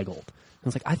 You've got to buy gold. I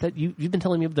was like, I thought you've been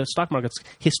telling me the stock market's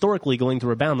historically going to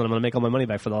rebound and I'm going to make all my money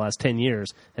back for the last 10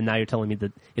 years. And now you're telling me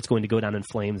that it's going to go down in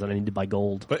flames and I need to buy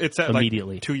gold But it's at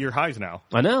immediately. like 2-year highs now.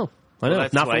 I know.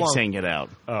 That's Not why for I'm long. saying it out.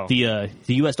 Oh. The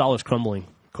U.S. dollar's crumbling,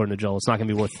 according to Joel. It's not going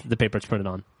to be worth the paper it's printed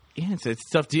on. Yeah, it's a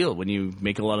tough deal when you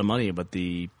make a lot of money, but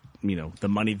the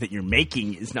money that you're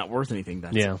making is not worth anything.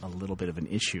 That's Yeah. a little bit of an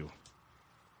issue.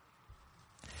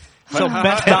 So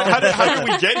how did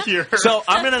we get here? So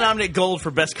I'm going to nominate gold for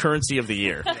best currency of the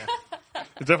year.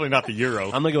 It's definitely not the euro.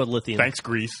 I'm going to go with lithium. Thanks,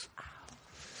 Greece.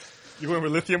 You going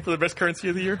with lithium for the best currency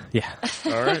of the year? Yeah.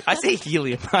 All right. I say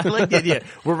helium. I like the idea.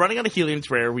 We're running out of helium. It's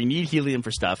rare. We need helium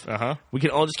for stuff. Uh-huh. We can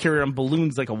all just carry around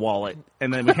balloons like a wallet,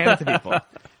 and then we hand it to people.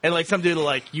 And like some dude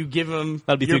will you give him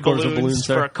That'd be your 3/4 of balloons balloons,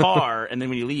 for sir. a car, and then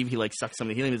when you leave, he like sucks some of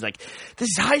the helium. He's like, "This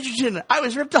is hydrogen. I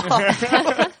was ripped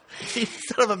off." You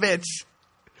son of a bitch.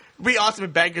 It'd be awesome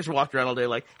if bankers walked around all day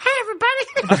like, "Hey,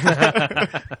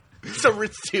 everybody." Some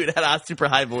rich dude had a super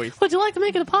high voice. Would you like to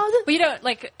make a deposit? But you don't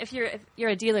like if you're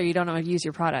a dealer, you don't know how to use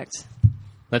your product.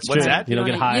 That's What's true. that? You don't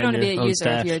get high You don't on want to be your a own user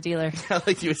stash. if you're a dealer. I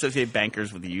like to associate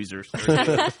bankers with the users.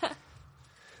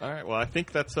 All right. Well, I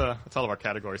think that's all of our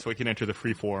categories, so we can enter the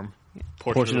freeform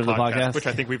Portion of the podcast. which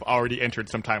I think we've already entered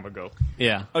some time ago.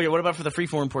 Yeah. Okay, what about for the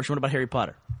freeform portion? What about Harry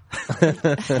Potter?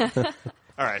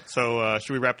 All right. So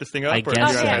should we wrap this thing up? I or guess do you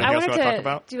so. guys Okay, have anything I else you wanted want to talk to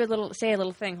about? say a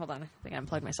little thing. Hold on, I think I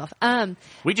unplugged myself.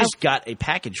 We just got a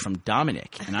package from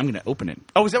Dominic, and I'm going to open it.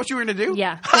 Oh, is that what you were going to do?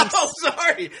 Yeah, thanks. Oh,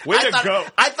 sorry. Way I to thought, go.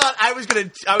 I thought I was going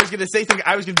to say something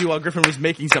I was going to do while Griffin was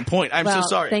making some point. I'm well, so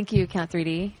sorry. Thank you, Count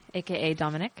 3D, aka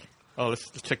Dominic. Oh, let's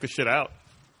check this shit out.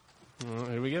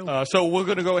 Here we go. So we're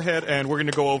going to go ahead and we're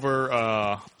going to go over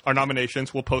our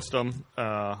nominations. We'll post them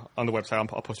on the website. I'll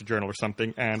post a journal or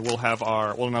something, and we'll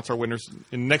announce our winners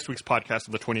in next week's podcast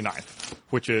of the 29th,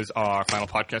 which is our final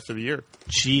podcast of the year.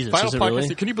 Jesus, Final is it podcast.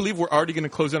 really? Can you believe we're already going to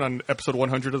close in on episode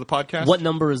 100 of the podcast? What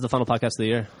number is the final podcast of the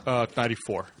year?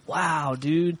 94. Wow,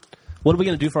 dude. What are we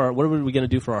going to do for our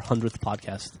 100th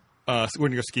podcast? So we're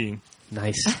going to go skiing.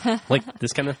 Nice. Like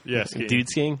this kind of Yeah, skiing. dude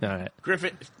skiing? All right.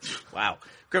 Griffin, wow.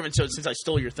 Griffin, so since I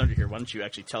stole your thunder here, why don't you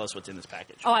actually tell us what's in this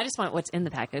package? Oh, I just want what's in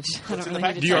the package. I don't really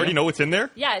need to Do you tell already know what's in there?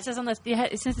 Yeah, it says on the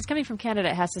since it's coming from Canada,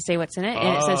 it has to say what's in it,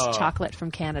 and it says Oh. chocolate from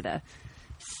Canada.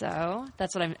 So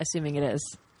that's what I'm assuming it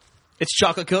is. It's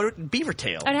chocolate-coated beaver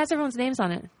tail. Oh, it has everyone's names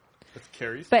on it, It's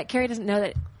Carrie's. but Carrie doesn't know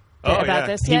that Oh, about yeah.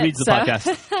 this He yet. reads the so-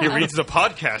 podcast. He reads the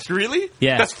podcast. Really?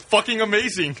 Yeah. That's fucking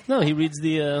amazing. No, he reads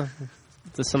the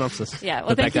synopsis. Yeah. Well,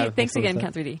 The thank back you. out- Thanks that's what again, it's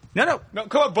Count 3D. No. No,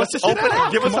 come on, bust this Let's shit open it out.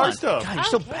 up. Give us Come our on. stuff. God, you're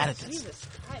so bad at this. Jesus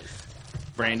Christ.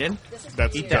 Brandon?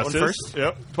 That's Eat that one Gus's. first.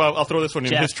 Yep. Well, I'll throw this one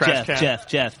in his trash can.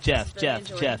 Jeff. Really This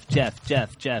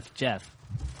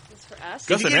is for us.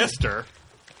 Gus and you get- Esther.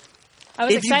 I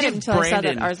was if you excited give until I saw that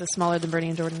Brandon- ours is smaller than Bernie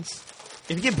and Jordan's.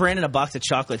 If you give Brandon a box of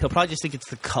chocolate, he'll probably just think it's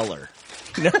the color.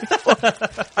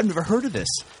 I've never heard of this.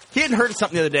 He hadn't heard of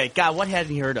something the other day. God, what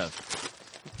hadn't he heard of?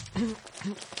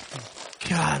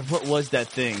 God, what was that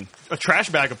thing? A trash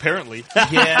bag, apparently.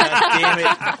 Yeah, damn it.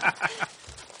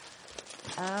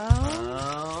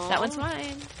 Oh, that one's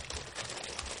mine.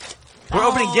 We're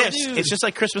opening gifts. dude. It's just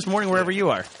like Christmas morning wherever you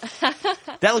are.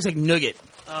 That looks like nougat.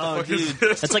 Oh, Dude.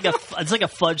 It's like a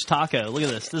fudge taco. Look at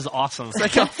this. This is awesome.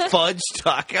 Like a fudge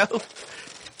taco.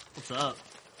 What's up?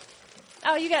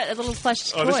 Oh, you got a little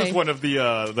plush Oh, toy. this is one of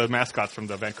the mascots from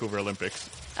the Vancouver Olympics.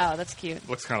 Oh, that's cute.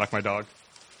 Looks kind of like my dog.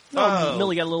 Oh.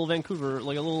 Millie got a little Vancouver,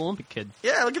 like a little Olympic kid.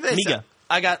 Yeah, look at this. Miga.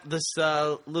 I got this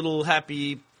little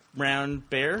happy round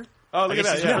bear. Oh, I look guess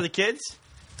at this that. is Yeah. for the kids.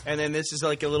 And then this is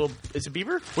like a little. It's a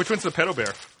beaver. Which one's the pedo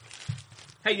bear?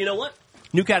 Hey, you know what?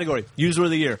 New category. User of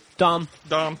the year. Dom.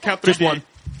 Count Just 3D. one.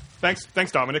 Thanks,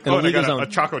 Dominic. And Oh, and I leave got his own. a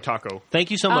Choco Taco Thank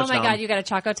you so Oh much, my Dom. God, you got a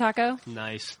Choco Taco?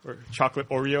 Nice. or chocolate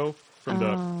Oreo from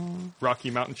the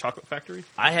Rocky Mountain Chocolate Factory.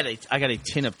 I got a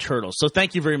tin of turtles. So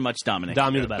thank you very much, Dominic.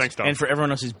 Dom, you're the best. Thanks, Dom. And for everyone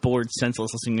else who's bored,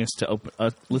 senseless,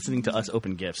 listening to us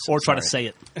open gifts. Or try to Sorry. say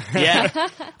it. Yeah,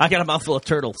 I got a mouthful of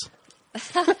turtles.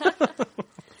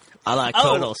 I like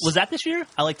Oh, turtles. was that this year?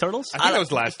 I like turtles. I think that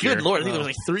was last year. Good Lord, I think it was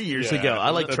like 3 years ago. I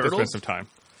like That's turtles. been some time.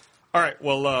 All right,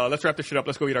 well, let's wrap this shit up.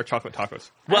 Let's go eat our chocolate tacos.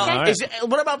 Well, Okay.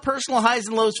 what about personal highs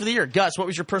and lows for the year? Gus, what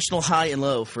was your personal high and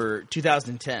low for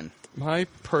 2010? My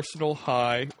personal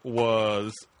high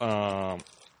was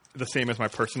the same as my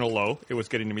personal low. It was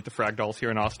getting to meet the Frag Dolls here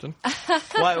in Austin.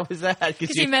 Why was that?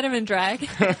 Because you met him in drag.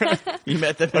 You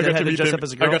met them I and got had to to meet dress them. up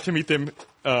as a girl? I got to meet them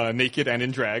naked and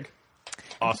in drag.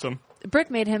 Awesome. Brick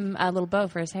made him a little bow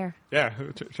for his hair. Yeah,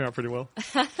 it turned out pretty well.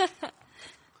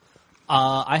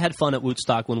 I had fun at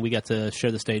Woodstock when we got to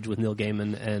share the stage with Neil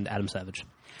Gaiman and Adam Savage.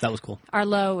 That was cool. Our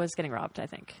low was getting robbed, I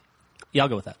think. Yeah, I'll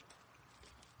go with that.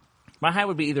 My high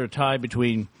would be either a tie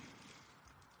between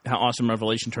how awesome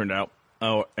Revelation turned out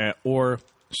or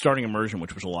starting Immersion,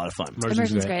 which was a lot of fun.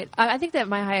 Immersion's great. I think that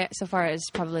my high so far is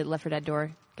probably Left 4 Dead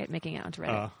Door making it onto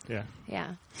Reddit. Yeah.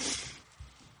 Yeah.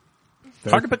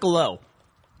 Hard to pick a low.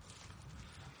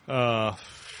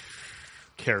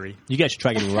 Carrie. You guys should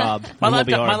try getting robbed. My It won't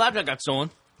be laptop, hard. my laptop got stolen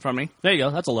from me. There you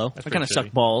go. That's a low. I kind of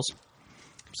sucked balls.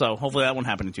 So hopefully that won't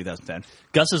happen in 2010.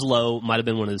 Gus's low might have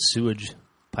been when his sewage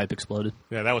pipe exploded.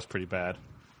 Yeah, that was pretty bad.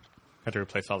 Had to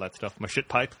replace all that stuff. My shit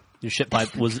pipe. Your shit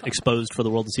pipe was exposed for the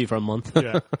world to see for a month.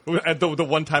 Yeah. At the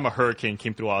one time a hurricane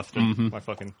came through Austin, my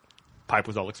fucking pipe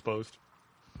was all exposed.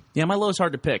 Yeah, my low is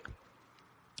hard to pick.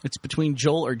 It's between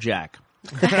Joel or Jack.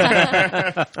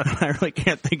 I really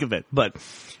can't think of it. But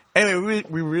anyway,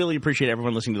 we really appreciate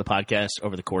everyone listening to the podcast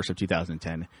over the course of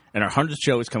 2010. And our 100th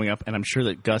show is coming up, and I'm sure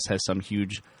that Gus has some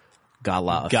huge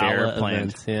gala affair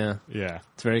planned. event. Yeah, Yeah.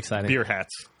 it's very exciting. Beer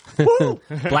hats.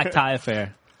 Black tie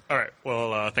affair. All right.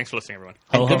 Well, thanks for listening, everyone.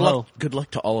 Ho, And ho, ho. good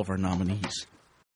luck to all of our nominees.